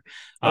 3,000 a year.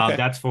 Okay.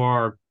 That's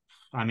for.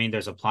 I mean,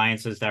 there's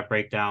appliances that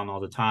break down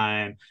all the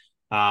time.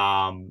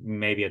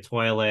 Maybe a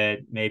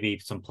toilet, maybe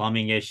some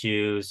plumbing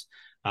issues.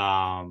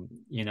 Every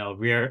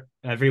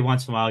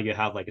once in a while you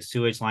have like a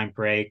sewage line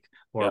break,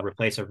 or Yep.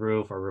 replace a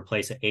roof, or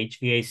replace a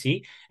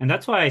HVAC. And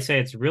that's why I say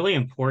it's really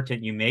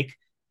important you make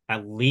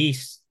at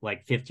least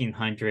like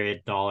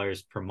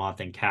 $1,500 per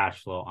month in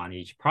cash flow on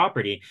each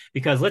property.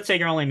 Because let's say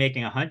you're only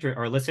making 100,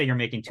 or let's say you're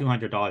making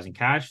 $200 in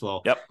cash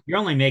flow, Yep. you're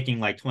only making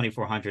like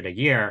 2,400 a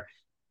year.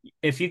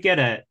 If you get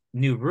a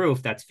new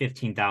roof that's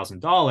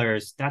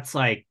 $15,000, that's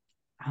like,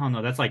 I don't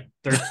know, that's like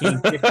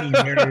 13,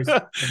 15 years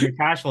of your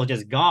cash flow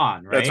just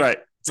gone, That's right? right.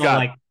 It's So gone.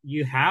 like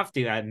you have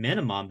to at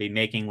minimum be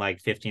making like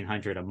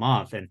 1,500 a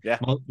month, and Yeah.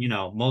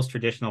 most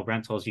traditional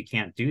rentals you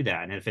can't do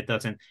that. And if it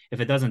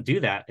doesn't do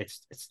that,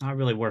 it's not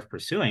really worth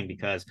pursuing,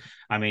 because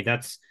I mean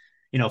that's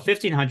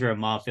 1,500 a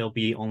month, it'll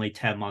be only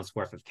 10 months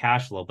worth of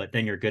cash flow, but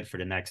then you're good for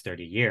the next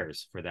 30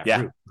 years for that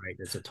Yeah. roof, right?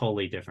 It's a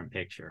totally different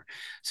picture.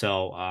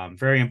 So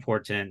very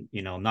important,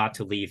 not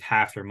to leave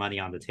half your money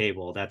on the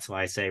table. That's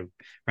why I say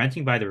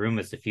renting by the room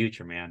is the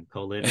future, man.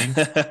 Co-living,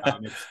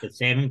 it's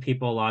saving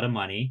people a lot of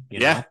money,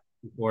 Yeah.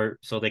 or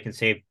so they can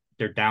save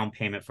their down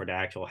payment for the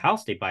actual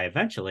house they buy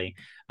eventually.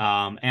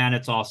 And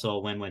it's also a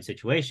win-win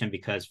situation,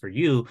 because for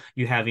you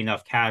have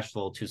enough cash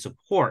flow to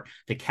support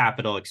the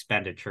capital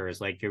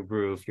expenditures like your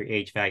roof, your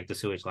HVAC, the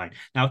sewage line.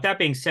 Now, with that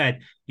being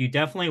said, you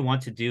definitely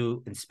want to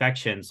do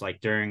inspections like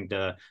during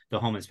the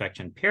home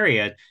inspection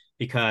period,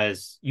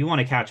 because you want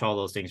to catch all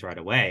those things right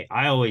away.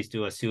 I always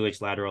do a sewage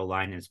lateral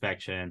line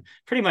inspection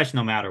pretty much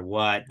no matter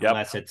what, Yep.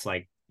 unless it's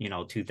like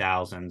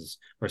 2000s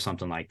or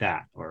something like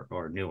that,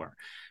 or newer.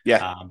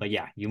 Yeah. But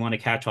yeah, you want to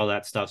catch all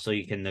that stuff so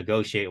you can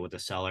negotiate with the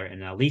seller,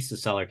 and at least the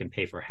seller can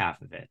pay for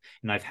half of it.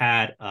 And I've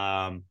had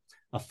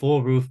a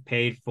full roof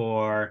paid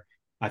for.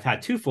 I've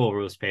had 2 full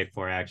roofs paid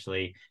for,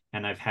 actually,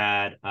 and I've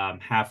had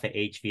half the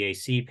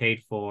HVAC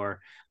paid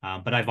for.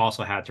 But I've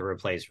also had to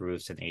replace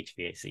roofs and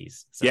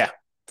HVACs. So Yeah.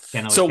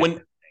 can't always So get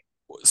when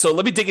So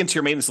let me dig into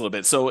your maintenance a little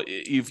bit. So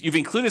you've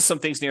included some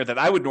things here that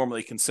I would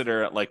normally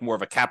consider like more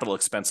of a capital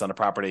expense on a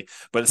property,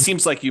 but it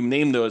seems like you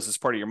named those as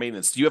part of your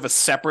maintenance. Do you have a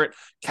separate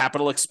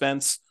capital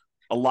expense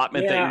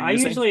allotment that you're I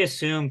using? usually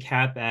assume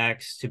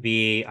CapEx to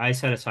be, I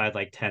set aside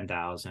like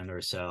 10,000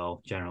 or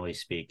so, generally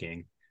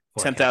speaking.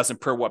 10,000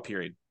 per what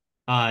period?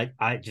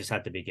 I just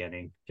at the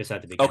beginning,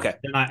 Okay.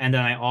 and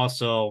then I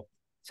also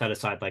set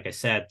aside, like I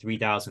said,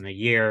 3,000 a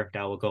year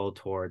that will go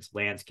towards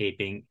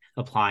landscaping,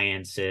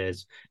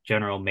 appliances,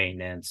 general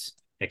maintenance,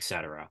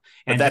 etc.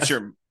 But And that's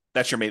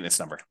your maintenance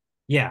number.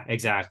 yeah,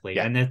 exactly.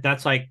 Yeah. And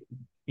that's like,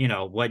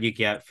 what you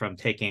get from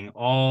taking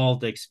all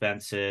the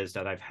expenses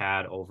that I've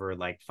had over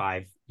like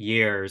 5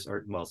 years,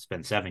 or well, it's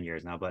been 7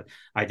 years now, but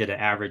I did an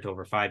average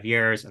over 5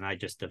 years, and I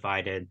just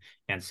divided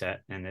and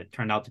set, and it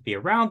turned out to be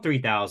around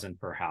 3,000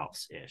 per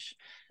house ish.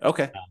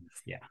 Okay.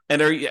 Yeah.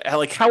 And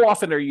how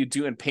often are you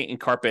doing paint and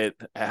carpet?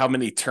 How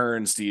many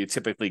turns do you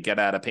typically get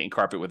out of paint and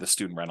carpet with a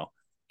student rental?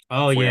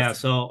 Oh yeah.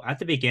 So at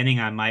the beginning,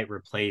 I might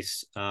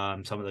replace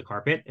some of the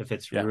carpet if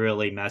it's Yeah.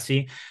 really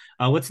messy.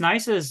 What's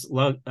nice is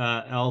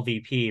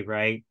LVP,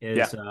 right?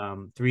 Yeah. Is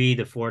 $3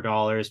 to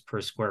 $4 per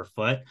square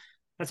foot.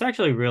 That's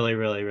actually really,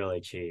 really,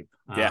 really cheap.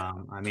 Yeah.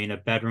 I mean, a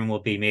bedroom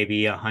will be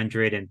maybe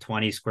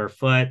 120 square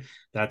foot.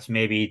 That's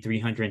maybe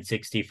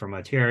 360 for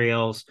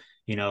materials.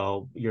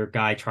 Your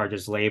guy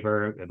charges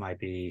labor. It might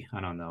be,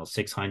 I don't know,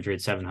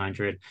 600,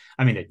 700.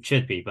 I mean, it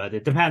should be, but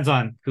it depends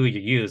on who you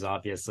use,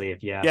 obviously.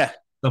 If you have Yeah.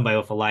 somebody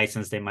with a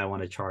license, they might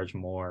want to charge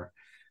more.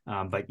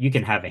 But you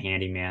can have a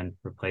handyman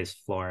replace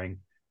flooring.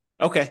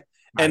 Okay.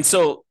 And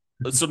so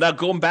now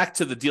going back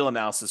to the deal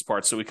analysis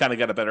part, so we kind of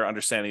got a better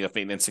understanding of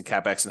maintenance and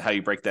CapEx and how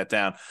you break that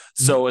down.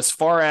 So as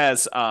far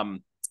as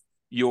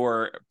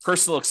your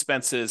personal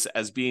expenses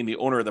as being the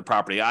owner of the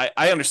property, I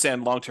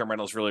understand long-term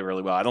rentals really,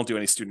 really well. I don't do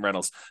any student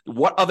rentals.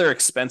 What other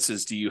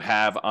expenses do you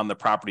have on the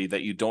property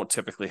that you don't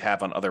typically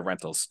have on other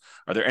rentals?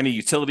 Are there any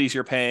utilities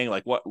you're paying?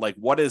 Like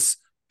what is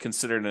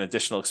considered an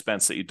additional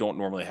expense that you don't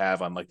normally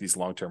have on like these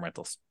long-term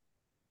rentals?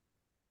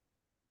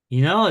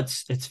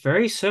 It's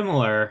very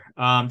similar.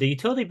 The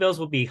utility bills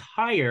will be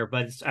higher,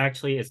 but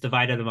it's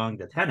divided among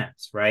the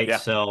tenants, right? Yeah.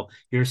 So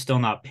you're still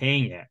not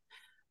paying it.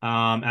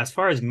 As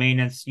far as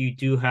maintenance, you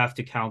do have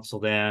to counsel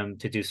them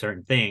to do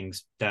certain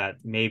things that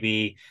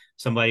maybe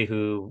somebody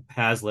who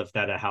has lived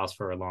at a house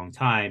for a long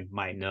time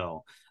might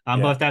know. But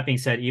Yeah. with that being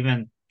said,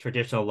 even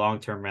traditional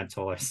long-term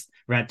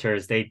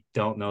renters, they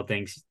don't know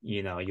things,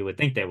 you would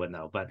think they would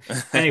know. But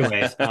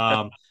anyways,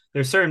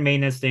 there's certain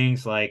maintenance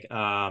things like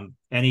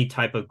any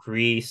type of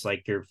grease,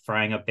 like you're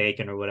frying up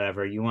bacon or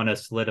whatever, you want to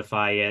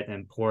solidify it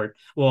and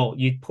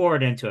you pour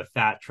it into a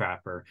fat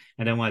trapper,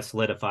 and then when it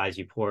solidifies,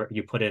 you put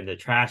it in the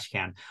trash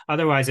can.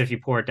 Otherwise, if you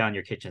pour it down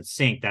your kitchen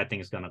sink, that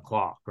thing's gonna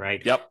clog,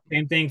 right? Yep.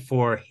 Same thing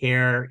for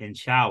hair in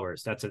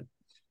showers.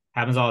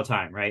 Happens all the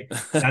time, right?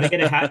 Got to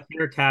get a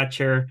hair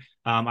catcher.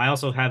 I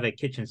also have a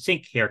kitchen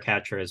sink hair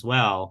catcher as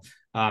well,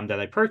 that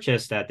I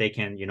purchased that they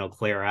can,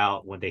 clear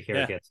out when the hair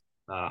Yeah. gets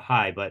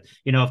high. But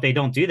if they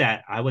don't do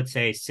that, I would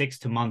say 6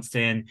 to months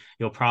in,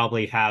 you'll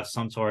probably have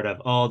some sort of,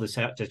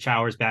 the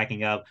shower's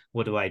backing up.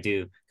 What do I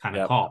do? Kind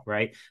of Yep. call,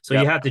 right? So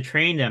you Yep. have to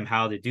train them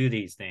how to do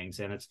these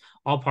things, and it's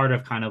all part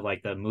of kind of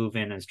like the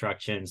move-in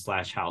instruction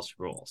 / house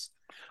rules.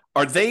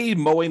 Are they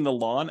mowing the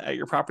lawn at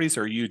your properties,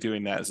 or are you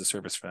doing that as a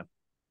service for them?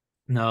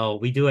 No,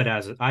 I do it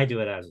as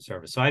a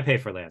service. So I pay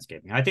for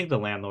landscaping. I think the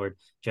landlord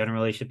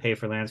generally should pay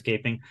for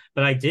landscaping,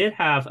 but I did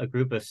have a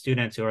group of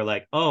students who are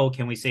like, "Oh,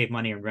 can we save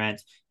money in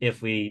rent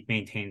if we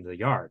maintain the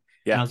yard?"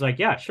 And I Yeah. was like,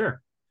 "Yeah,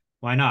 sure.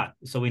 Why not?"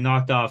 So we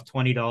knocked off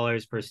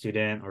 $20 per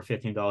student or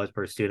 $15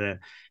 per student,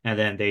 and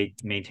then they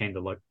maintained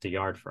the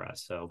yard for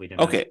us. So we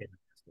didn't have to Okay. pay.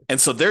 And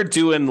so they're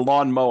doing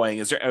lawn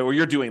mowing. Or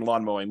you're doing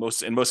lawn mowing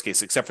in most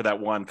cases, except for that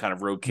one kind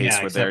of road case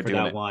Yeah, where they're except for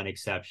doing that it. one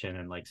exception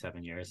in like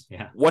 7 years.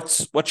 Yeah.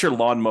 What's your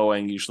lawn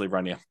mowing usually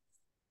run you?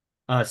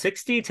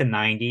 60 to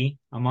 90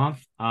 a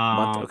month. A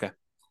month? Okay.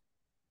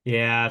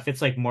 Yeah, if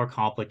it's like more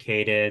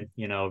complicated,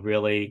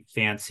 really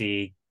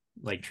fancy,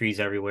 like trees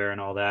everywhere and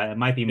all that, it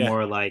might be Yeah.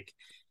 more like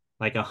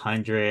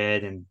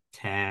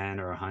 110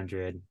 or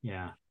 100.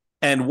 Yeah.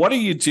 And what are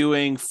you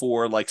doing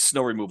for like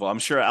snow removal? I'm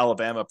sure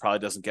Alabama probably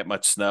doesn't get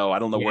much snow. I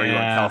don't know where you are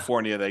in Yeah.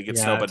 California, they get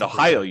snow, Yeah, but it's a good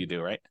Ohio question. you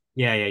do, right?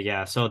 Yeah, yeah,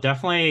 yeah. So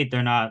definitely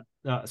they're not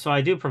so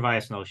I do provide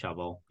a snow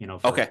shovel,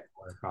 for Okay.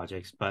 water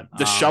projects, but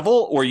The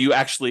shovel, or you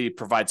actually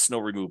provide snow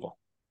removal?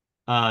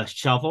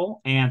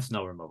 shovel and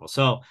snow removal.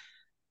 So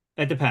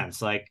it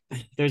depends. Like,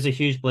 there's a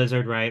huge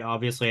blizzard, right?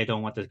 Obviously, I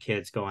don't want the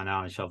kids going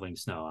out and shoveling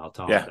snow. I'll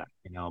tell them Yeah.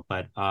 that.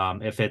 But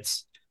if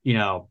it's you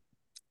know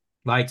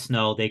light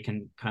snow, they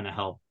can kind of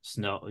help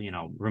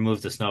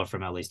remove the snow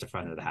from at least the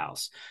front of the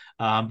house.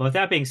 But with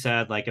that being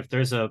said, like if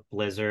there's a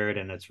blizzard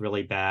and it's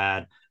really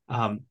bad,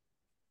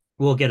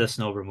 we'll get a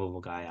snow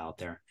removal guy out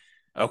there.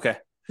 Okay.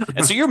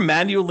 And so you're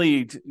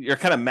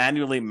kind of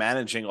manually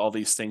managing all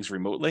these things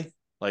remotely?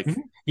 Like,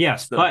 Mhm.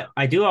 Yes, so, but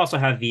I do also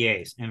have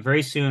VAs, and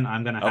very soon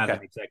I'm going to have okay.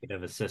 an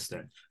executive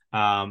assistant.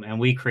 And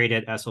we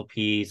created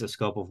SOPs, a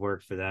scope of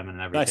work for them,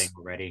 and everything Nice.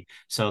 already.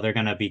 So they're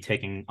going to be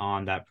taking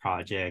on that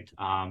project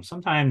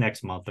sometime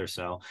next month or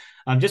so.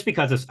 Just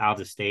because it's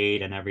out of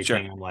state and Sure.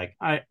 everything, I'm like,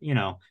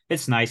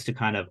 it's nice to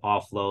kind of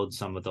offload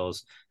some of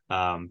those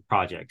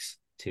projects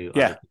to other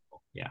Yeah.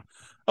 people. Yeah.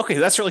 Okay,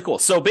 that's really cool.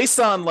 So based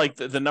on like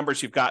the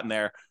numbers you've gotten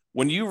there,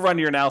 when you run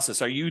your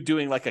analysis, are you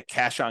doing like a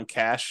cash on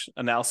cash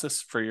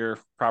analysis for your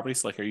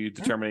properties? Like, are you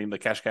determining the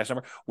cash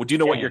number? Would you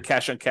know what Yeah. your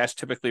cash on cash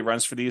typically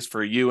runs for these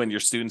for you and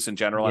your students in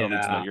general? I don't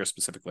need to know Yeah. yours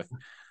specifically.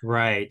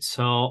 Right.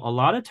 So a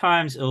lot of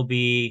times it'll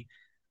be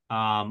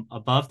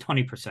above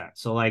 20%.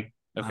 So like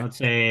I Okay. would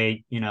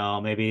say,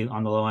 maybe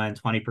on the low end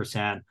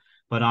 20%,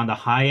 but on the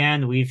high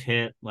end we've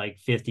hit like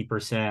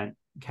 50%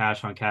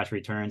 cash on cash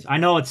returns. I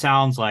know it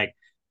sounds like,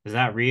 is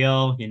that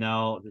real?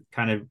 It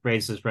kind of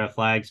raises red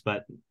flags,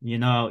 but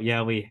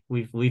yeah,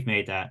 we've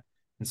made that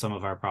in some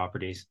of our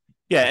properties.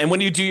 Yeah, and when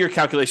you do your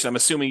calculation, I'm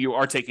assuming you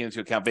are taking into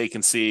account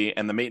vacancy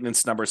and the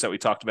maintenance numbers that we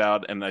talked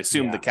about, and I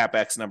assume the Yeah.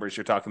 CapEx numbers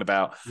you're talking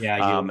about, Yeah,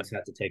 you always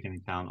have to take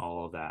into account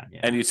all of that.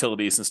 and Yeah.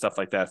 utilities and stuff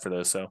like that for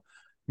those. So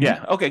Mhm.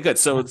 yeah, okay, good.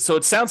 Yeah. So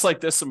it sounds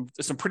like there's some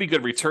pretty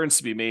good returns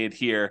to be made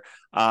here,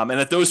 and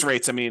at those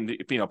rates, I mean,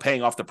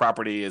 paying off the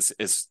property is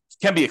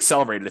can be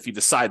accelerated if you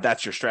decide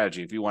that's your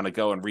strategy. If you want to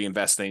go and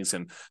reinvest things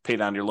and pay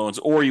down your loans,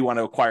 or you want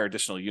to acquire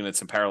additional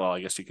units in parallel, I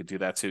guess you could do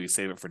that too. You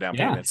save it for down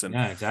Yeah, payments and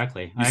yeah,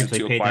 exactly. I use it actually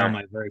to paid down acquire.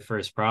 my very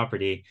first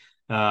property,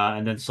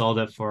 and then sold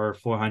it for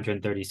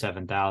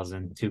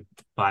 437,000 to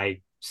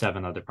buy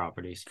 7 other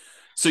properties.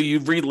 So you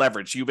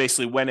re-leveraged. You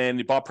basically went in,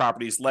 you bought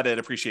properties, let it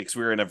appreciate because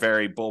we were in a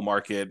very bull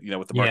market,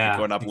 with the market Yeah,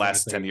 going up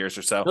last 10 exactly. years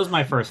or That so. was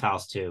my first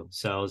house too,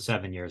 so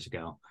 7 years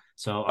ago.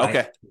 So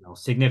Okay.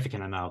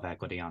 significant amount of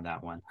equity on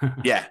that one.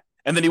 Yeah.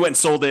 And then you went and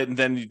sold it. And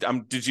then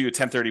did you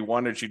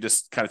 1031 or did you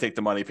just kind of take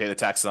the money, pay the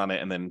taxes on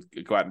it, and then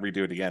go out and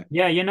redo it again?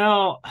 Yeah,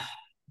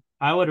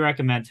 I would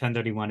recommend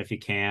 1031 if you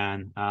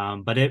can,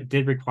 but it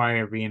did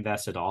require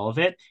reinvested all of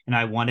it, and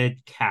I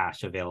wanted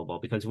cash available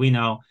because we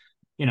know,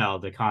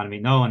 the economy.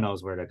 No one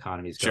knows where the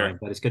economy is going, Sure.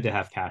 but it's good to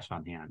have cash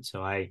on hand.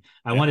 So I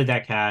Yeah. wanted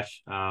that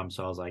cash,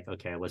 so I was like,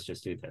 okay, let's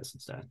just do this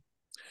instead.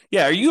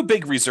 Yeah. Are you a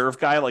big reserve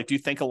guy? Like, do you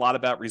think a lot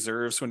about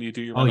reserves when you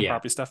do your Oh rental yeah.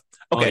 property stuff?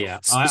 Oh Okay. yeah.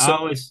 I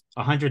always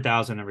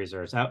 100,000 in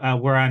reserves.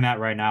 Where I'm at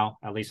right now,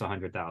 at least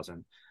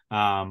 100,000.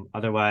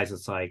 Otherwise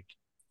it's like,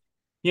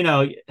 you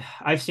know,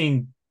 I've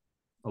seen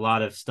a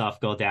lot of stuff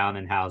go down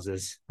in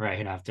houses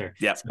right after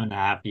Yeah.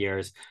 7.5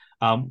 years.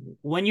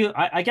 When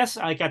I guess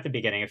like at the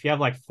beginning, if you have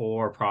like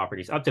four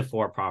properties, up to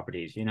four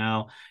properties,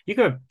 you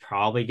could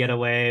probably get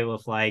away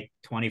with like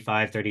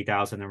 25,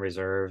 30,000 in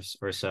reserves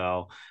or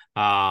so.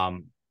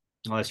 Um,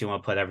 Unless you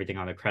want to put everything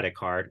on a credit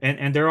card.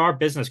 And there are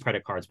business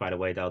credit cards, by the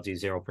way, that'll do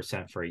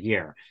 0% for a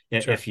year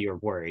Sure. if you're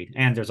worried.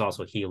 And there's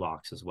also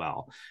HELOCs as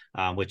well,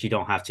 which you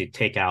don't have to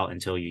take out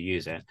until you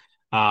use it.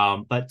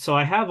 But so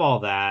I have all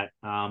that.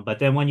 But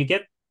then when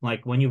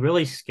you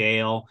really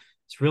scale,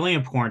 it's really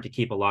important to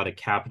keep a lot of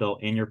capital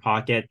in your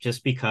pocket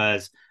just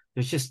because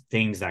there's just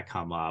things that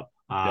come up.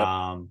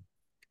 Yep.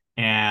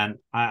 And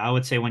I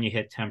would say when you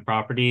hit 10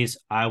 properties,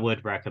 I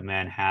would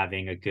recommend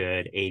having a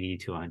good 80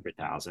 to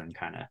 100,000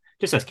 kind of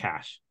just as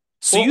cash.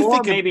 So Or, you or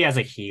think of maybe as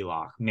a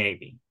HELOC,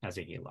 maybe as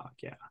a HELOC.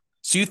 Yeah.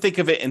 so you think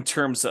of it in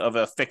terms of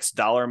a fixed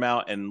dollar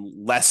amount and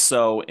less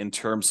so in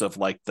terms of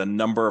like the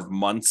number of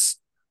months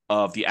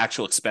of the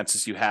actual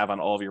expenses you have on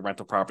all of your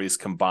rental properties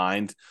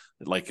combined,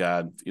 like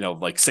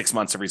like 6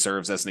 months of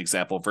reserves as an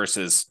example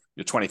versus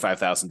your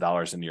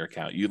 $25,000 in your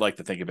account. You like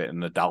to think of it in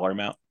the dollar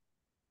amount.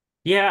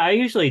 Yeah, I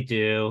usually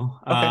do.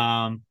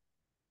 Okay.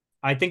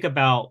 I think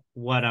about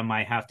what I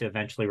might have to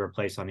eventually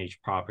replace on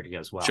each property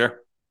as well. Sure.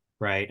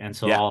 Right. And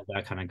so Yeah. all of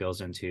that kind of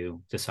goes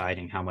into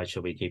deciding how much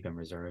should we keep in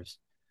reserves.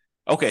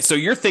 Okay. So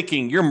you're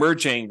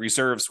merging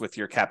reserves with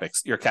your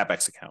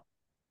CapEx account.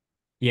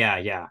 Yeah,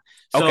 yeah.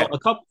 So Okay.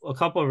 a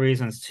couple of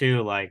reasons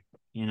too, like,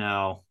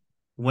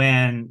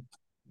 when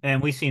and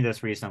we've seen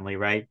this recently,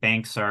 right?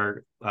 Banks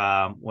are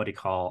what do you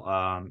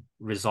call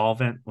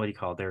resolvent? What do you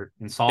call it? They're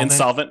insolvent.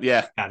 Insolvent.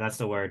 Yeah. Yeah, that's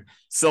the word.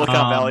 Silicon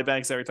Valley Um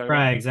banks that we're talking about.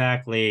 right,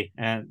 exactly.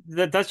 And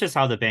that's just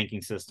how the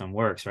banking system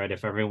works, right?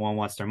 If everyone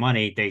wants their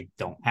money, they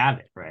don't have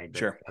it, right? That,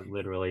 Sure. that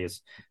literally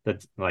is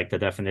the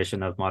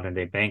definition of modern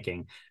day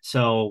banking.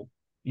 So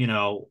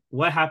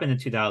what happened in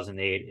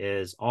 2008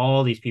 is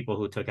all these people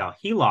who took out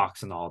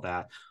HELOCs and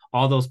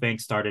all those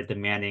banks started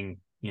demanding,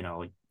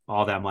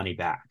 all that money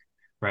back,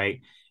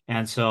 right?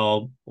 And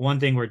so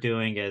one thing we're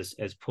doing is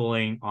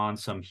pulling on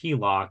some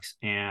HELOCs,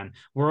 and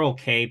we're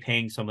okay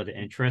paying some of the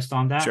interest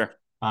on that, Sure.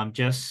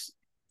 just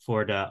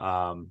for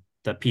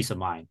the peace of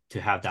mind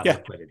to have that Yeah.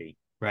 liquidity,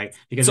 right? It's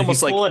Because if you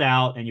almost like pull it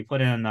out and you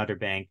put it in another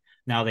bank,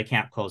 now they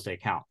can't close the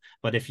account.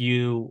 But if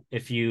you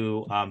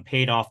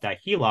paid off that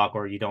HELOC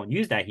or you don't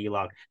use that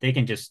HELOC, they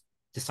can just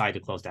decide to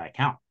close that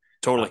account.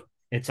 Uh, totally.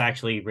 it's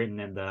actually written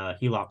in the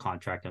HELOC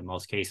contract in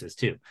most cases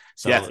too.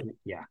 Yeah. So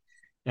yeah,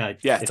 Yeah.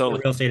 if you're a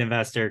Totally. real estate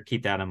investor,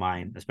 keep that in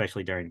mind,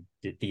 especially during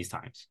these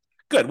times.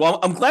 Good. Well,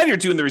 I'm glad you're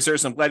doing the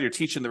reserves. I'm glad you're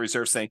teaching the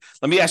reserves thing.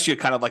 Let me ask you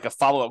kind of like a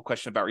follow-up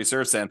question about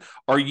reserves then.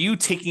 Are you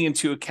taking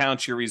into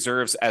account your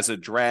reserves as a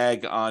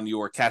drag on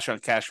your cash on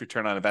cash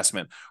return on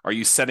investment? Are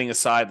you setting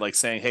aside like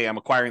saying, hey, I'm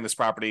acquiring this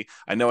property.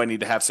 I know I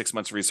need to have 6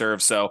 months of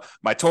reserve. So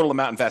my total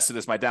amount invested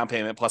is my down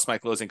payment plus my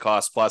closing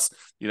costs plus,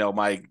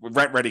 my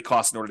rent ready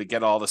costs in order to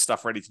get all the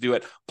stuff ready to do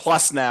it.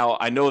 Plus now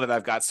I know that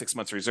I've got 6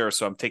 months of reserve.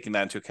 So I'm taking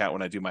that into account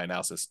when I do my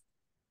analysis.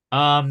 No,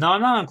 I'm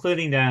not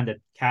including that in the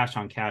cash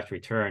on cash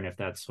return if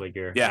that's what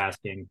you're Yeah.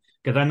 asking,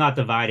 because I'm not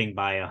dividing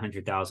by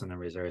 100,000 in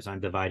reserves.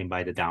 I'm dividing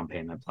by the down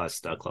payment plus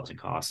the closing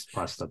costs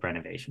plus the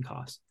renovation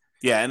costs.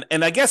 Yeah,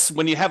 and I guess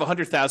when you have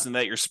 100,000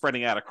 that you're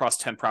spreading out across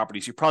 10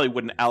 properties, you probably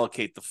wouldn't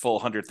allocate the full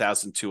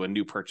 100,000 to a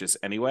new purchase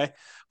anyway.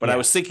 But I Yeah,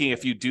 was thinking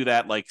if you do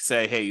that, like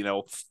say, hey,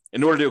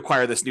 in order to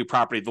acquire this new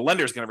property, the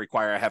lender is going to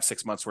require I have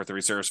 6 months worth of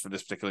reserves for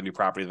this particular new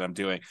property that I'm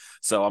doing.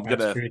 So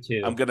that's true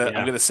I'm too. gonna I'm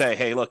Yeah, gonna say,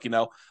 hey, look,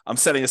 I'm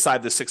setting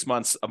aside this 6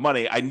 months of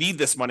money. I need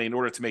this money in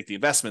order to make the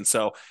investment.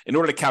 So in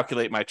order to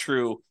calculate my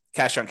true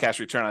cash on cash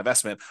return on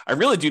investment, I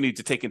really do need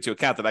to take into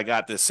account that I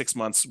got this 6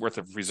 months worth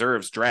of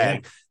reserves yeah,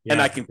 drag, and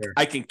yeah, I for can sure.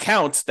 I can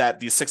count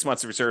that these 6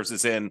 months of reserves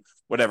is in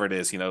whatever it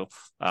is, your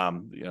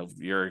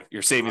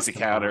savings Stocks and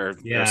account or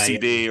bonds. Yeah, yeah,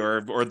 CD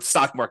or the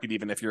stock market,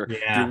 even if you're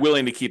yeah,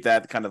 willing to keep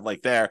that kind of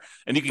like there,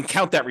 and you can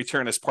count that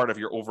return as part of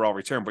your overall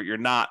return, but you're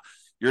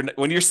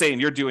when you're saying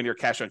you're doing your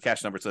cash on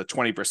cash number to the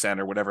 20%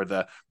 or whatever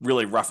the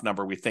really rough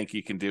number we think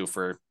you can do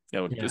for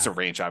it's yeah. a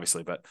range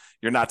obviously, but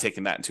you're not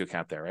taking that into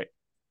account there, right?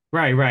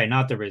 Right, right,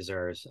 not the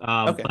reserves.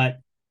 Okay. But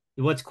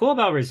what's cool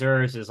about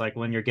reserves is like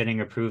when you're getting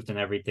approved and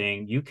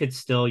everything, you could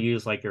still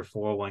use like your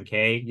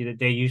 401k.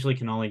 They usually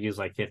can only use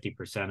like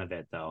 50% of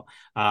it though.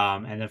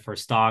 And then for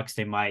stocks,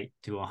 they might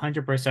do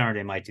 100% or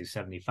they might do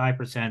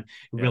 75%. It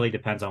Yeah. really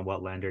depends on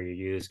what lender you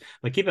use.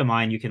 But keep in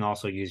mind, you can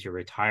also use your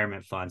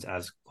retirement funds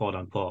as quote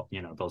unquote,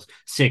 those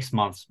 6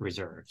 months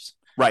reserves.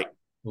 Right.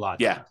 A lot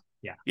of Yeah. times.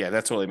 Yeah. Yeah,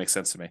 that totally makes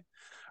sense to me.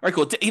 All right,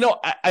 cool.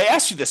 I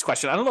asked you this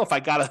question. I don't know if I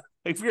got to.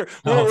 If we're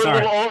Oh, a sorry.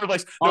 little all over the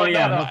place. Oh No, no,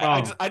 yeah, no. no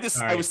problem. I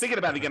Sorry. was thinking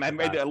about it again. I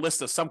made Forgot. a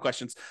list of some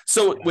questions.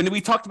 So Yeah. when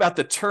we talked about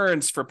the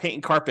turns for paint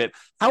and carpet,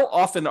 how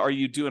often are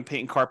you doing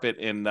paint and carpet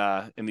in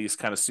these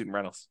kind of student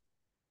rentals?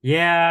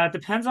 Yeah, it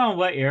depends on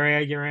what area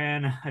you're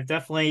in. I've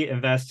definitely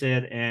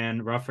invested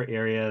in rougher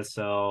areas.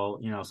 So,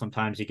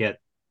 sometimes you get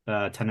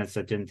tenants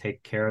that didn't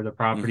take care of the Hmm.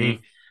 property.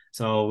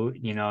 So,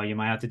 you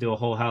might have to do a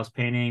whole house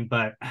painting,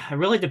 but it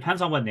really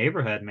depends on what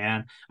neighborhood,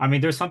 man. I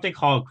mean, there's something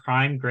called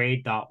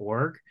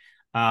crimegrade.org.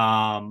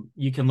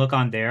 You can look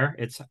on there.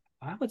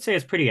 I would say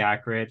it's pretty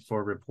accurate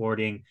for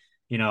reporting,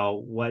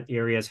 what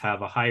areas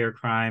have a higher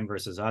crime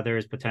versus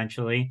others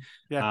potentially.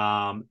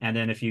 Yeah. And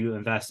then if you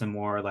invest in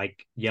more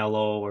like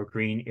yellow or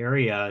green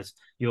areas,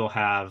 you'll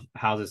have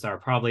houses that are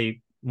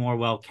probably more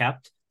well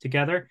kept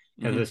together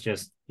because Hmm. it's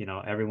just,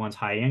 everyone's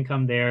high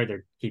income there.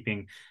 They're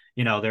keeping,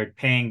 they're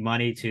paying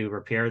money to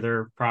repair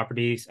their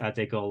properties as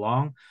they go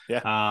along.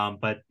 Yeah.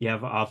 But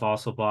I've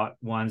also bought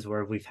ones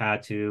where we've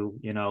had to,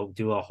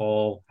 do a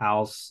whole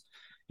house,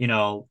 you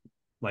know,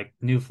 like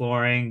new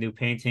flooring, new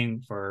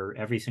painting for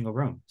every single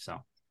room. So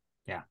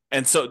yeah.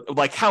 And so,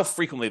 like, how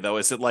frequently though?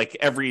 Is it like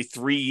every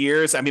 3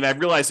 years? I mean, I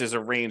realize there's a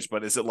range,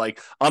 but is it like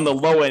on the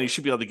low end, you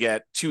should be able to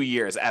get 2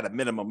 years at a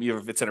minimum,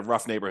 even if it's in a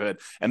rough neighborhood.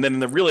 And then in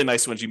the really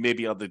nice ones, you may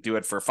be able to do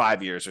it for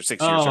 5 years or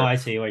 6 years. Oh, Or I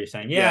see what you're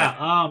saying. yeah,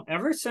 Yeah,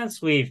 ever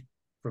since we've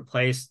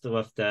replaced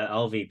with the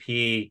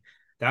LVP,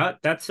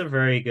 that's a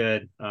very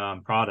good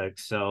product.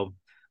 So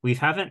we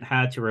haven't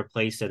had to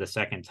replace it a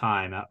second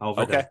time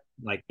over okay, the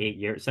like 8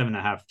 years,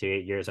 7.5 to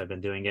 8 years I've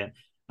been doing it.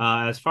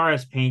 As far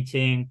as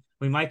painting,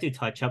 we might do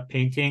touch-up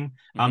painting.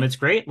 hmm, It's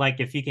great like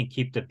if you can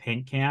keep the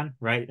paint can,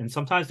 right? And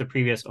sometimes the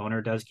previous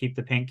owner does keep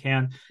the paint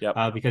can yep,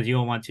 because you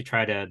don't want to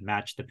try to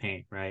match the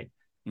paint, right?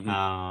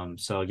 hmm,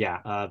 So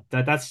yeah,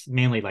 that's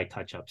mainly like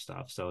touch up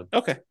stuff. So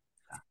okay.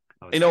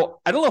 I would say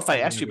I don't know if I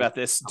asked you every about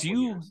this. couple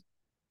years.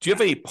 Do you Yeah.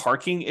 have any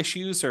parking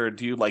issues, or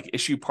do you like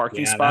issue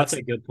parking Yeah, that's spots?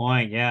 a good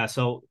point. Yeah.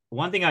 So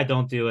one thing I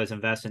don't do is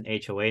invest in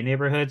HOA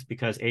neighborhoods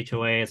because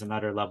HOA is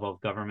another level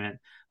of government.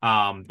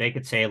 They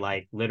could say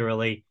like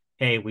literally,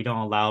 hey, we don't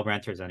allow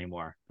renters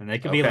anymore. And they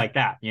could be Okay, like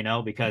that,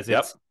 because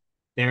yep,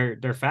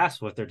 they're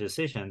fast with their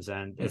decisions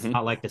and it's hmm,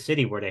 not like the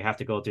city where they have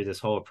to go through this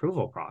whole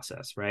approval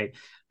process, right?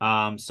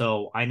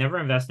 So I never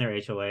invest in their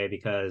HOA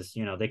because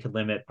they could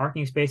limit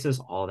parking spaces,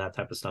 all that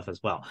type of stuff as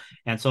well.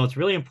 And so it's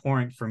really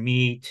important for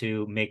me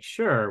to make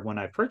sure when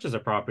I purchase a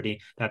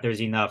property that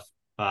there's enough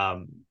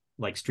um,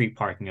 like street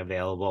parking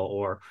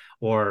available,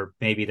 or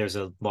maybe there's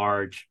a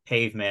large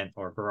pavement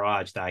or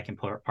garage that I can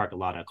park a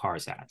lot of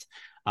cars at.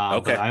 But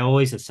okay, I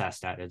always assess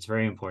that. It's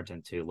very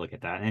important to look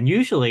at that. And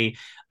usually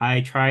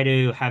I try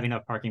to have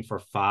enough parking for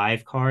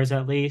 5 cars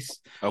at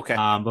least. okay,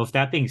 But with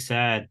that being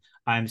said,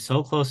 I'm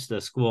so close to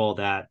the school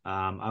that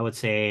I would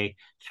say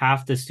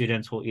half the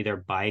students will either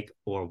bike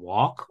or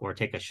walk or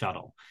take a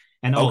shuttle.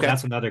 And oh, okay,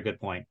 that's another good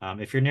point.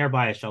 If you're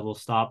nearby a shuttle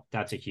stop,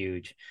 that's a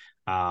huge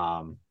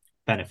um,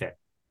 benefit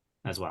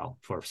as well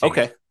for saving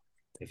okay.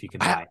 if you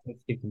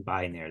can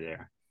buy near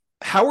there.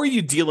 How are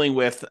you dealing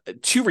with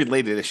two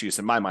related issues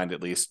in my mind,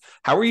 at least?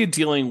 How are you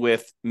dealing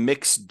with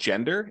mixed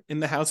gender in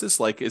the houses?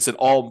 Like, is it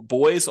all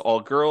boys, all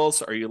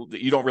girls? Are you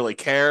don't really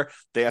care?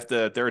 They're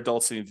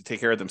adults, they need to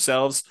take care of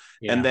themselves.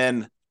 And Yeah.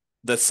 then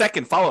the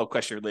second follow-up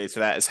question related to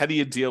that is, how do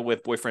you deal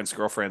with boyfriends,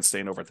 girlfriends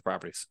staying over at the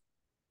properties?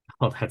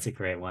 Oh, that's a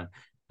great one.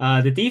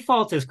 The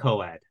default is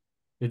co-ed.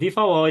 The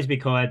default will always be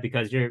co-ed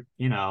because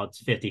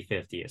it's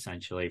 50-50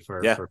 essentially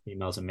for Yeah.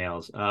 females and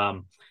males.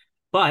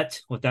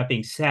 But with that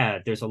being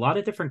said, there's a lot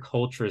of different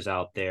cultures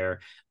out there.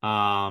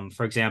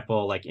 For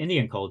example, like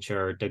Indian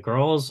culture, the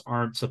girls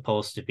aren't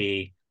supposed to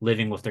be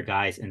living with their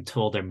guys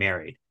until they're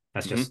married.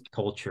 That's Hmm. just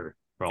cultural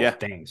Yeah.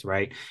 things,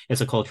 right? It's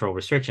a cultural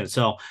restriction.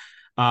 So,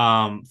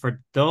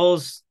 for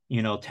those,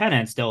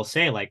 tenants, they'll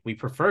say like, we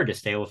prefer to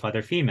stay with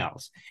other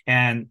females.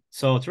 And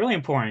so it's really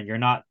important. You're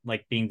not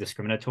like being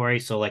discriminatory.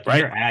 So like in Right.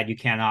 your ad, you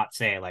cannot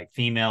say like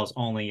females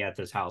only at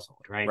this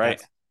household, right? Right.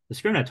 That's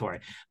discriminatory.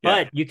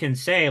 Yeah. But you can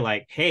say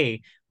like,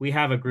 hey, we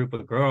have a group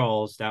of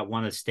girls that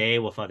want to stay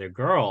with other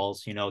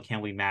girls,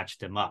 can we match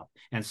them up?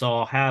 And so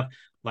I'll have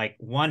like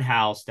one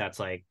house that's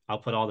like, I'll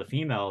put all the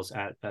females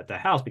at the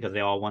house because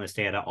they all want to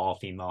stay at an all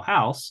female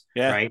house,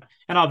 Yeah. right?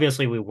 And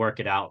obviously we work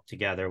it out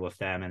together with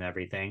them and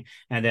everything.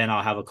 And then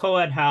I'll have a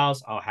co-ed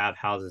house. I'll have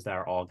houses that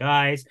are all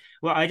guys.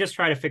 Well, I just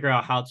try to figure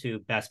out how to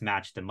best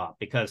match them up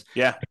because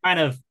Yeah.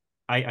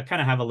 I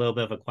kind of have a little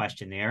bit of a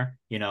questionnaire,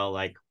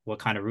 like what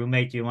kind of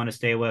roommate do you want to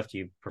stay with? Do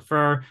you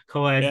prefer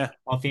co-ed, Yeah.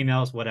 all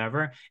females,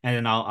 whatever? And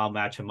then I'll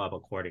match them up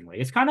accordingly.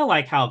 It's kind of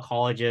like how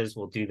colleges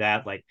will do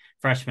that, like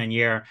freshman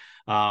year.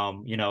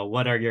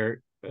 What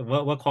are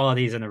what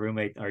qualities in a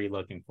roommate are you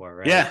looking for,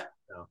 right? Yeah.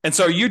 So And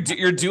so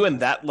you're doing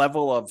that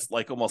level of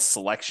like almost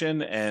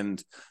selection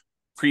and yeah,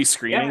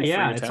 pre-screening for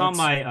yeah. your It's on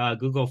tenants? my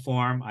Google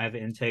form. I have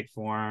an intake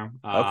form.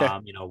 Okay.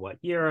 What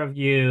year of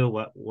you,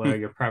 what Hmm. are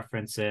your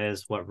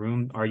preferences, what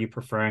room are you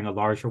preferring, a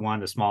larger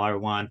one, a smaller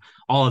one,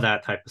 all of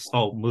that type of stuff.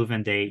 Oh,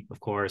 move-in date, of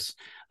course.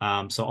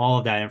 So all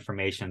of that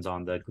information's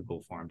on the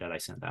Google form that I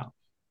send out.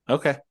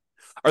 Okay.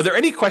 Are there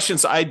any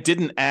questions I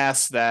didn't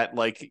ask that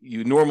like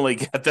you normally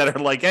get that are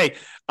like, hey,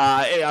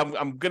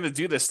 I'm gonna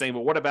do this thing,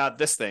 but what about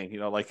this thing?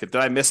 Like, did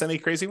I miss any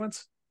crazy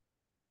ones?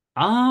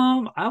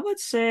 I would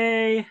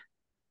say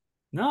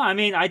No, I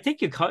mean, I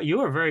think you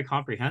were very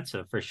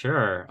comprehensive for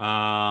sure.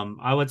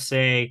 I would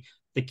say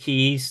the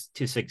keys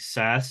to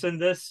success in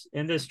this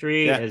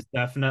industry Yeah. is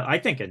definitely, I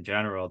think in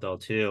general though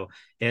too,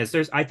 is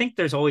I think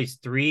there's always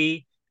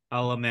three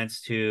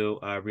elements to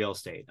real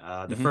estate.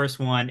 The Hmm. first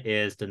one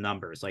is the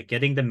numbers, like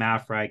getting the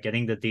math right,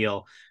 getting the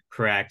deal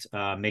correct,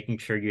 making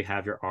sure you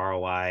have your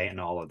ROI and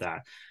all of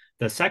that.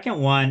 The second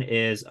one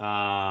is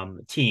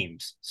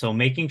teams. So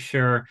making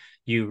sure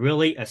you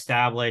really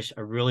establish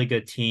a really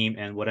good team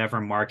in whatever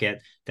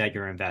market that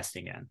you're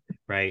investing in,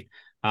 right?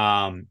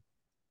 Um,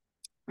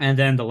 and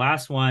then the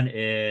last one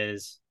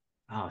is,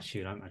 oh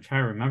shoot, I'm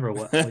trying to remember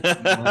which one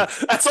it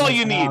was. That's all But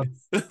you need.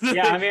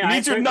 yeah, I mean, You need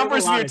your there's a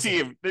numbers in lot your of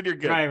things. team, then you're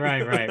good.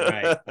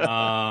 Right.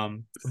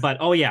 But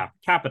oh yeah,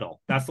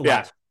 capital. That's the Yeah.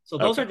 last. So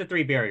those Okay. are the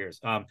three barriers.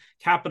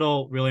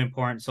 Capital really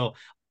important. So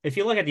if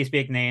you look at these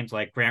big names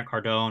like Grant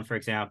Cardone, for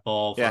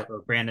example, Yeah.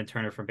 or Brandon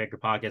Turner from Bigger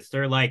Pockets,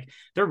 they're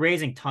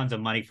raising tons of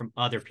money from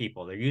other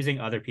people. They're using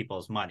other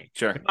people's money.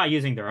 Sure. They're not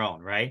using their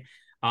own, right?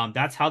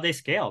 That's how they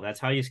scale. That's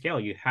how you scale.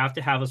 You have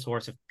to have a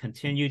source of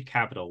continued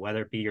capital,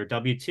 whether it be your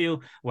W-2,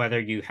 whether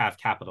you have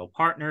capital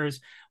partners,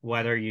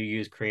 whether you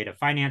use creative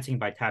financing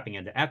by tapping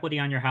into equity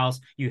on your house.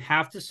 You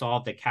have to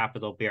solve the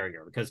capital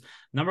barrier because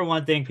number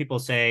one thing people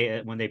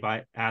say when they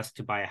ask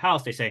to buy a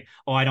house, they say,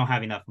 "Oh, I don't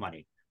have enough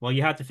money." Well,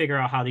 you have to figure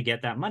out how to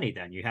get that money.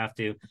 Then you have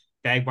to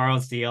beg, borrow,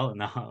 steal, and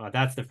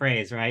that's the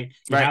phrase, right?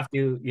 Right.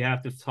 You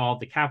have to solve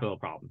the capital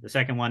problem. The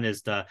second one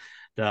is the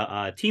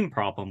team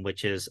problem,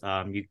 which is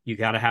you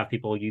got to have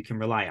people you can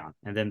rely on.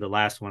 And then the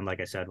last one, like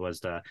I said,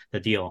 was the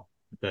deal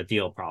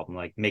problem,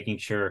 like making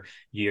sure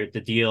the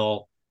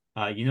deal.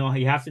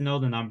 You have to know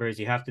the numbers,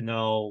 you have to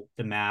know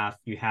the math,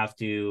 you have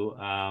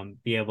to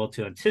be able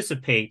to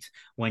anticipate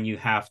when you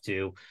have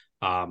to,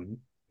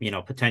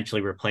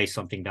 potentially replace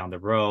something down the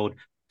road,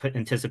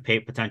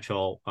 anticipate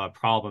potential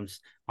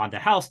problems on the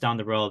house down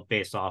the road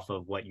based off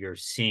of what you're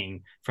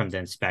seeing from the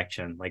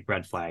inspection, like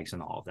red flags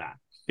and all of that.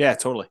 Yeah,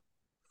 totally.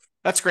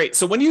 That's great.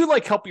 So when you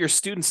like help your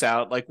students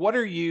out, like what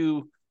are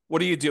you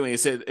doing?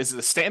 Is it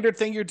a standard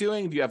thing you're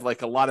doing? Do you have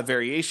like a lot of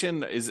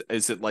variation? Is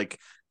it like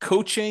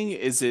coaching?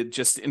 Is it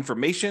just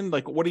information?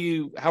 Like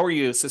how are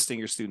you assisting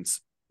your students?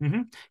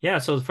 Mm-hmm. Yeah.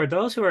 So for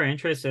those who are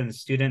interested in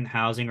student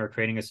housing or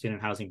creating a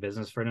student housing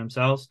business for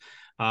themselves,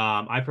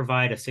 I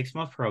provide a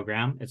 6-month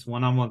program. It's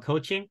one-on-one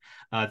coaching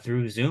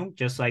through Zoom,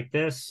 just like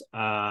this.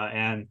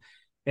 And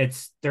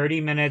it's 30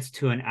 minutes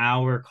to an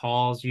hour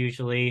calls,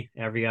 usually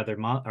every other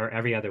month or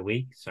every other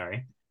week.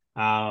 Sorry.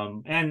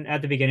 And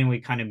at the beginning, we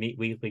kind of meet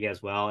weekly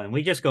as well. And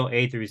we just go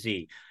A through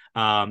Z.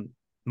 Um,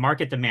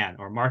 Market demand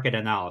or market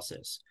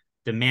analysis,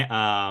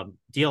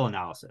 deal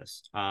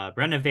analysis,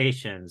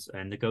 renovations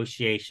and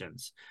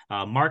negotiations,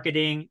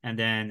 marketing, and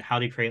then how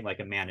to create like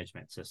a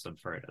management system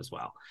for it as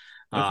well.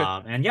 Okay.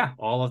 And yeah,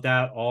 all of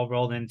that all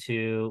rolled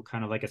into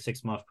kind of like a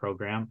 6-month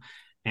program.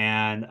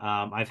 And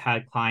I've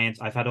had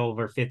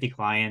over 50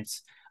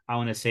 clients. I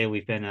want to say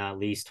we've been in at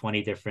least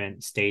 20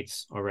 different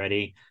states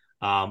already,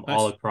 all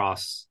Nice.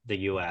 across the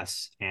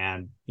US.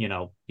 And,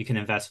 you can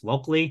invest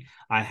locally.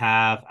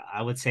 I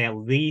would say at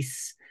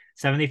least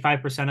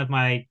 75% of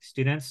my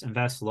students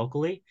invest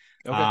locally.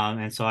 Okay.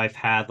 And so I've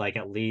had like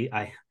at least,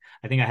 I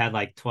think I had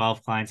like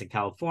 12 clients in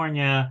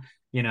California.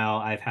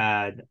 I've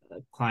had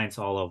clients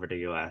all over the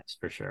US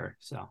for sure.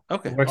 So it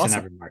Okay. works in Awesome.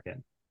 every market.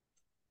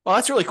 Well,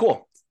 that's really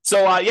cool.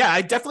 So, yeah,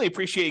 I definitely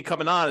appreciate you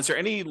coming on. Is there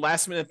any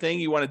last minute thing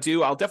you want to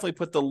do? I'll definitely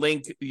put the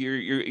link.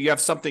 You have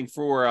something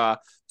for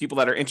people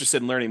that are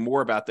interested in learning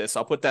more about this.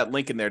 I'll put that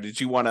link in there. Did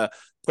you want to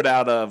put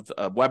out a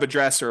web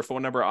address or a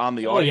phone number on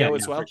the Oh yeah, audio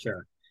as yeah, for well?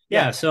 sure.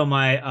 Yeah. Yeah, so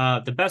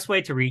my the best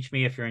way to reach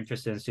me if you're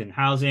interested in student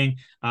housing,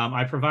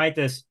 I provide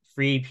this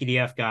free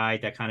PDF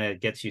guide that kind of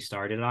gets you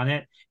started on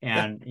it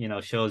Yeah.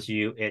 and shows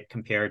you it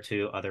compared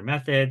to other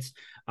methods.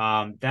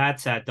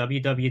 That's at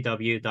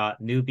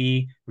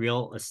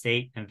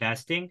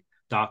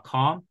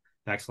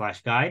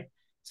www.newbierealestateinvesting.com/guide.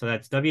 So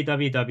that's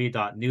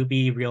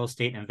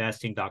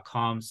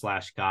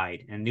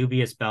www.newbierealestateinvesting.com/guide. And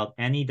newbie is spelled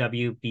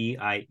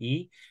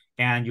Newbie.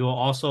 And you'll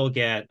also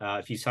get,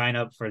 if you sign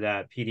up for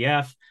that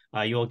PDF,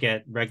 you'll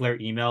get regular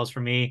emails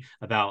from me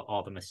about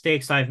all the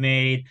mistakes I've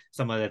made,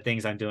 some of the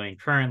things I'm doing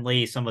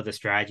currently, some of the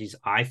strategies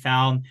I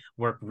found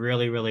work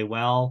really, really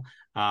well.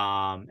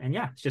 And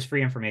yeah, it's just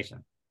free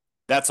information.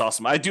 That's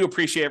awesome. I do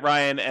appreciate it,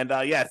 Ryan. And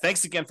yeah,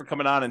 thanks again for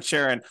coming on and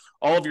sharing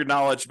all of your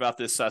knowledge about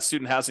this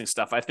student housing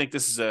stuff. I think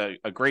this is a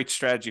great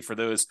strategy for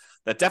those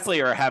that definitely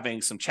are having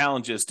some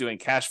challenges doing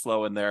cash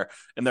flow in their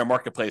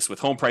marketplace, with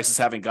home prices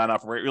having gone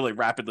up really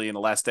rapidly in the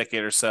last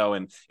decade or so.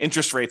 And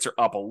interest rates are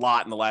up a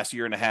lot in the last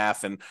year and a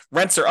half. And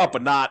rents are up,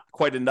 but not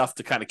quite enough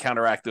to kind of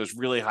counteract those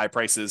really high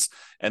prices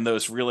and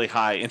those really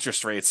high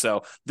interest rates.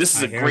 So this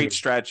is I a hear great you.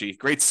 strategy,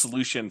 great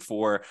solution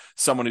for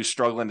someone who's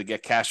struggling to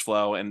get cash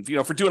flow and,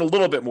 for doing a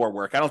little bit more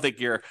work. I don't think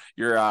you're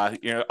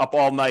up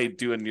all night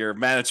doing your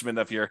management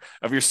of your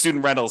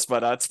student rentals,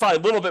 but it's probably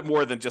a little bit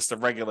more than just a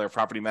regular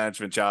property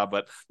management job,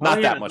 but Oh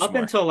not yeah, that much up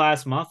more. until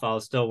last month, I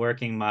was still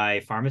working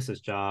my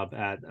pharmacist job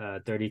at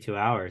 32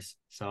 hours.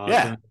 So I was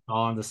Yeah. doing it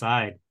all on the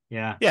side.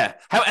 Yeah. Yeah.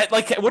 How,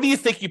 like, what do you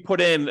think you put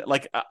in,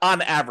 like,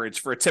 on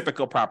average for a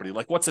typical property?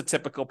 Like, what's a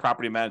typical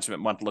property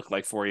management month look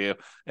like for you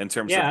in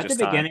terms of Yeah, at the just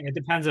time? beginning, it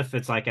depends if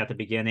it's like at the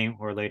beginning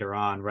or later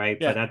on, right?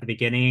 But Yeah. at the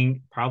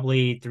beginning,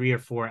 probably 3 or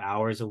 4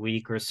 hours a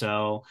week or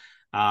so,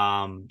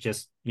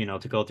 just,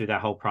 to go through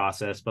that whole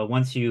process. But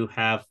once you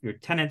have your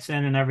tenants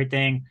in and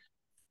everything,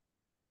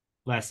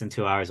 less than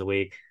 2 hours a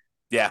week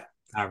Yeah.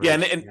 Yeah. average.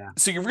 And Yeah,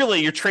 so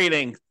you're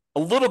trading a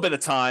little bit of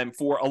time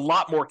for a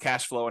lot more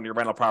cash flow on your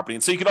rental property.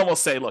 And so you could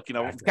almost say, look,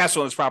 exactly. cash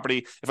flow on this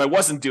property, if I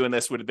wasn't doing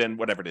this, would have been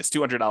whatever it is,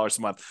 $200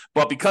 a month.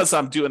 But because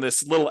I'm doing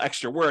this little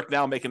extra work,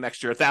 now I'm making an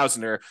extra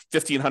 1,000 or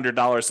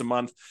 $1,500 a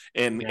month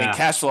in Yeah.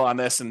 cash flow on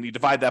this. And you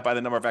divide that by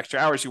the number of extra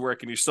hours you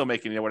work, and you're still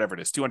making, whatever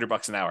it is,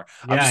 $200 an hour.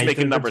 I'm just Yeah, the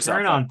making numbers up.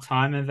 return But on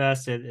time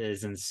invested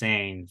is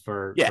insane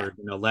for yeah,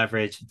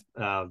 leverage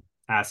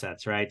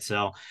assets, right?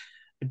 So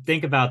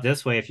think about it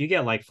this way: if you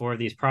get like 4 of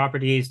these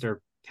properties, they're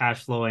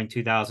cash flowing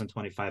 2,000,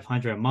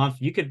 2,500 a month.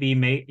 You could be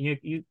made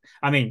you.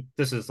 I mean,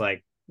 this is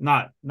like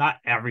not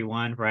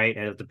everyone, right?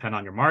 It'll depend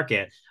on your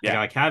market. I yeah,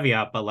 got a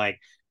caveat, but like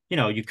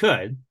you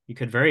could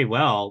very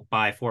well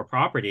buy 4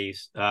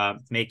 properties,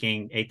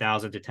 making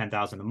 8,000 to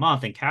 10,000 a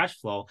month in cash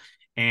flow.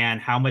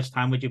 And how much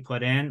time would you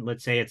put in?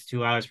 Let's say it's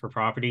 2 hours per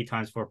property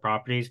times 4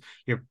 properties.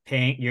 You're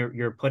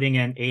putting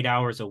in 8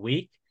 hours a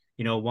week,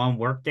 one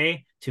work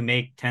day to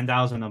make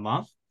 10,000 a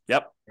month,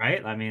 yep.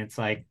 right? I mean, it's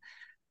like,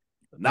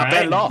 Not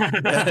bad right?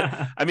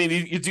 at all. I mean,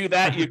 you do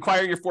that, you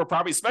acquire your 4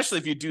 properties, especially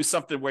if you do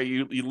something where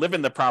you live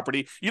in the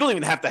property. You don't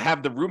even have to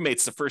have the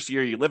roommates the first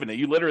year you live in it.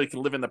 You literally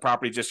can live in the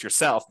property just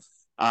yourself.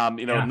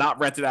 Yeah. Not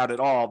rent it out at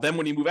all. Then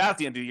when you move out at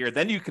the end of the year,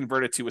 then you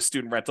convert it to a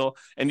student rental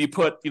and you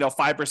put,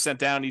 5%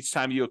 down each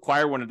time you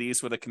acquire one of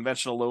these with a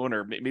conventional loan,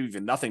 or maybe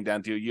even nothing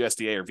down to a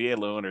USDA or VA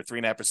loan, or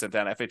 3.5%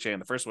 down FHA in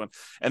the first one.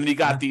 And then you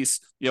got these,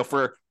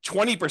 for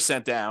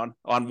 20% down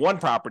on one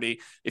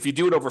property. If you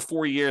do it over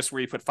 4 years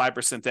where you put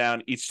 5%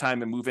 down each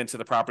time and move into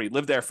the property,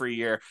 live there for a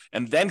year,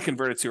 and then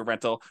convert it to a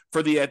rental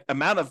for the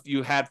amount of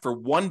you had for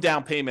one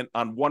down payment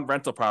on one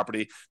rental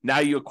property. Now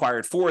you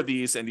acquired 4 of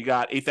these and you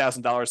got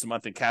 $8,000 a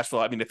month in cash flow.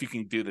 I mean, if you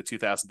can do the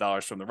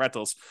 $2,000 from the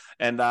rentals,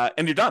 and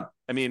you're done.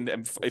 I mean, a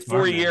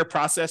 4-year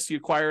process, you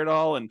acquire it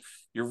all, and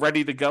you're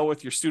ready to go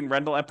with your student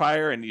rental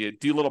empire, and you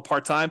do a little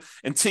part-time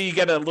until you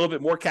get a little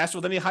bit more cash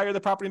flow. Then you hire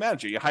the property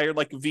manager. You hire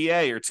like a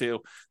VA or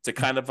two to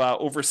kind of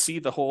oversee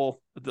the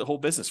whole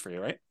business for you,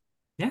 right?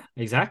 Yeah,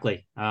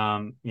 exactly. Work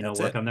on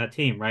that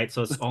team, right?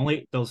 So it's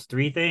only those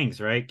 3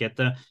 things, right? Get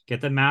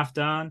the math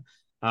down,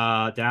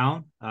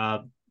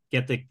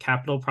 get the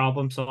capital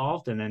problem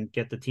solved, and then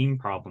get the team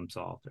problem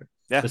solved, or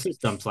Yeah, the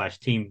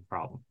system/team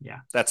problem. Yeah.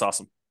 that's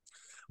awesome.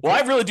 Well,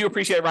 I really do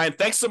appreciate it, Ryan.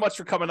 Thanks so much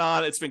for coming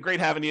on. It's been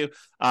great having you.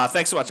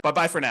 Thanks so much.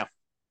 Bye-bye for now.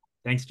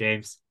 Thanks,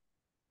 James.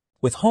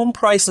 With home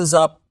prices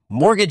up,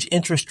 mortgage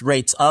interest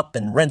rates up,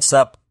 and rents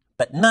up,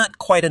 but not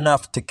quite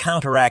enough to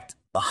counteract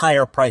the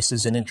higher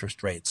prices and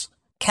interest rates,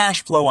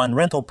 cash flow on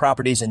rental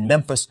properties in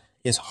Memphis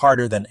is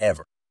harder than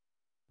ever.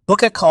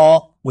 Book a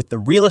call with the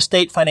Real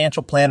Estate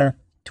Financial Planner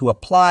to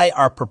apply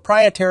our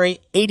proprietary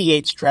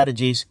 88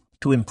 strategies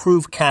to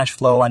improve cash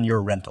flow on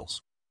your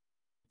rentals.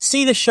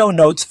 See the show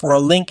notes for a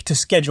link to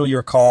schedule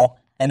your call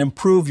and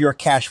improve your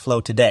cash flow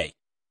today.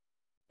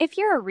 If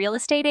you're a real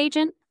estate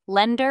agent,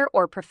 lender,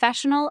 or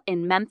professional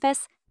in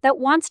Memphis that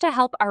wants to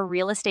help our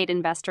real estate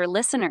investor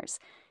listeners,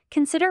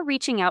 consider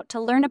reaching out to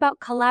learn about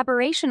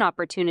collaboration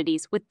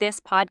opportunities with this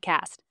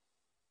podcast.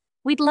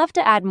 We'd love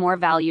to add more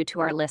value to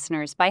our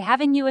listeners by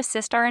having you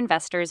assist our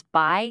investors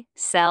buy,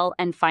 sell,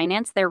 and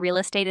finance their real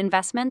estate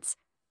investments.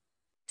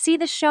 See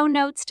the show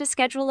notes to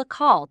schedule a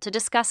call to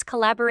discuss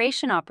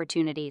collaboration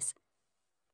opportunities.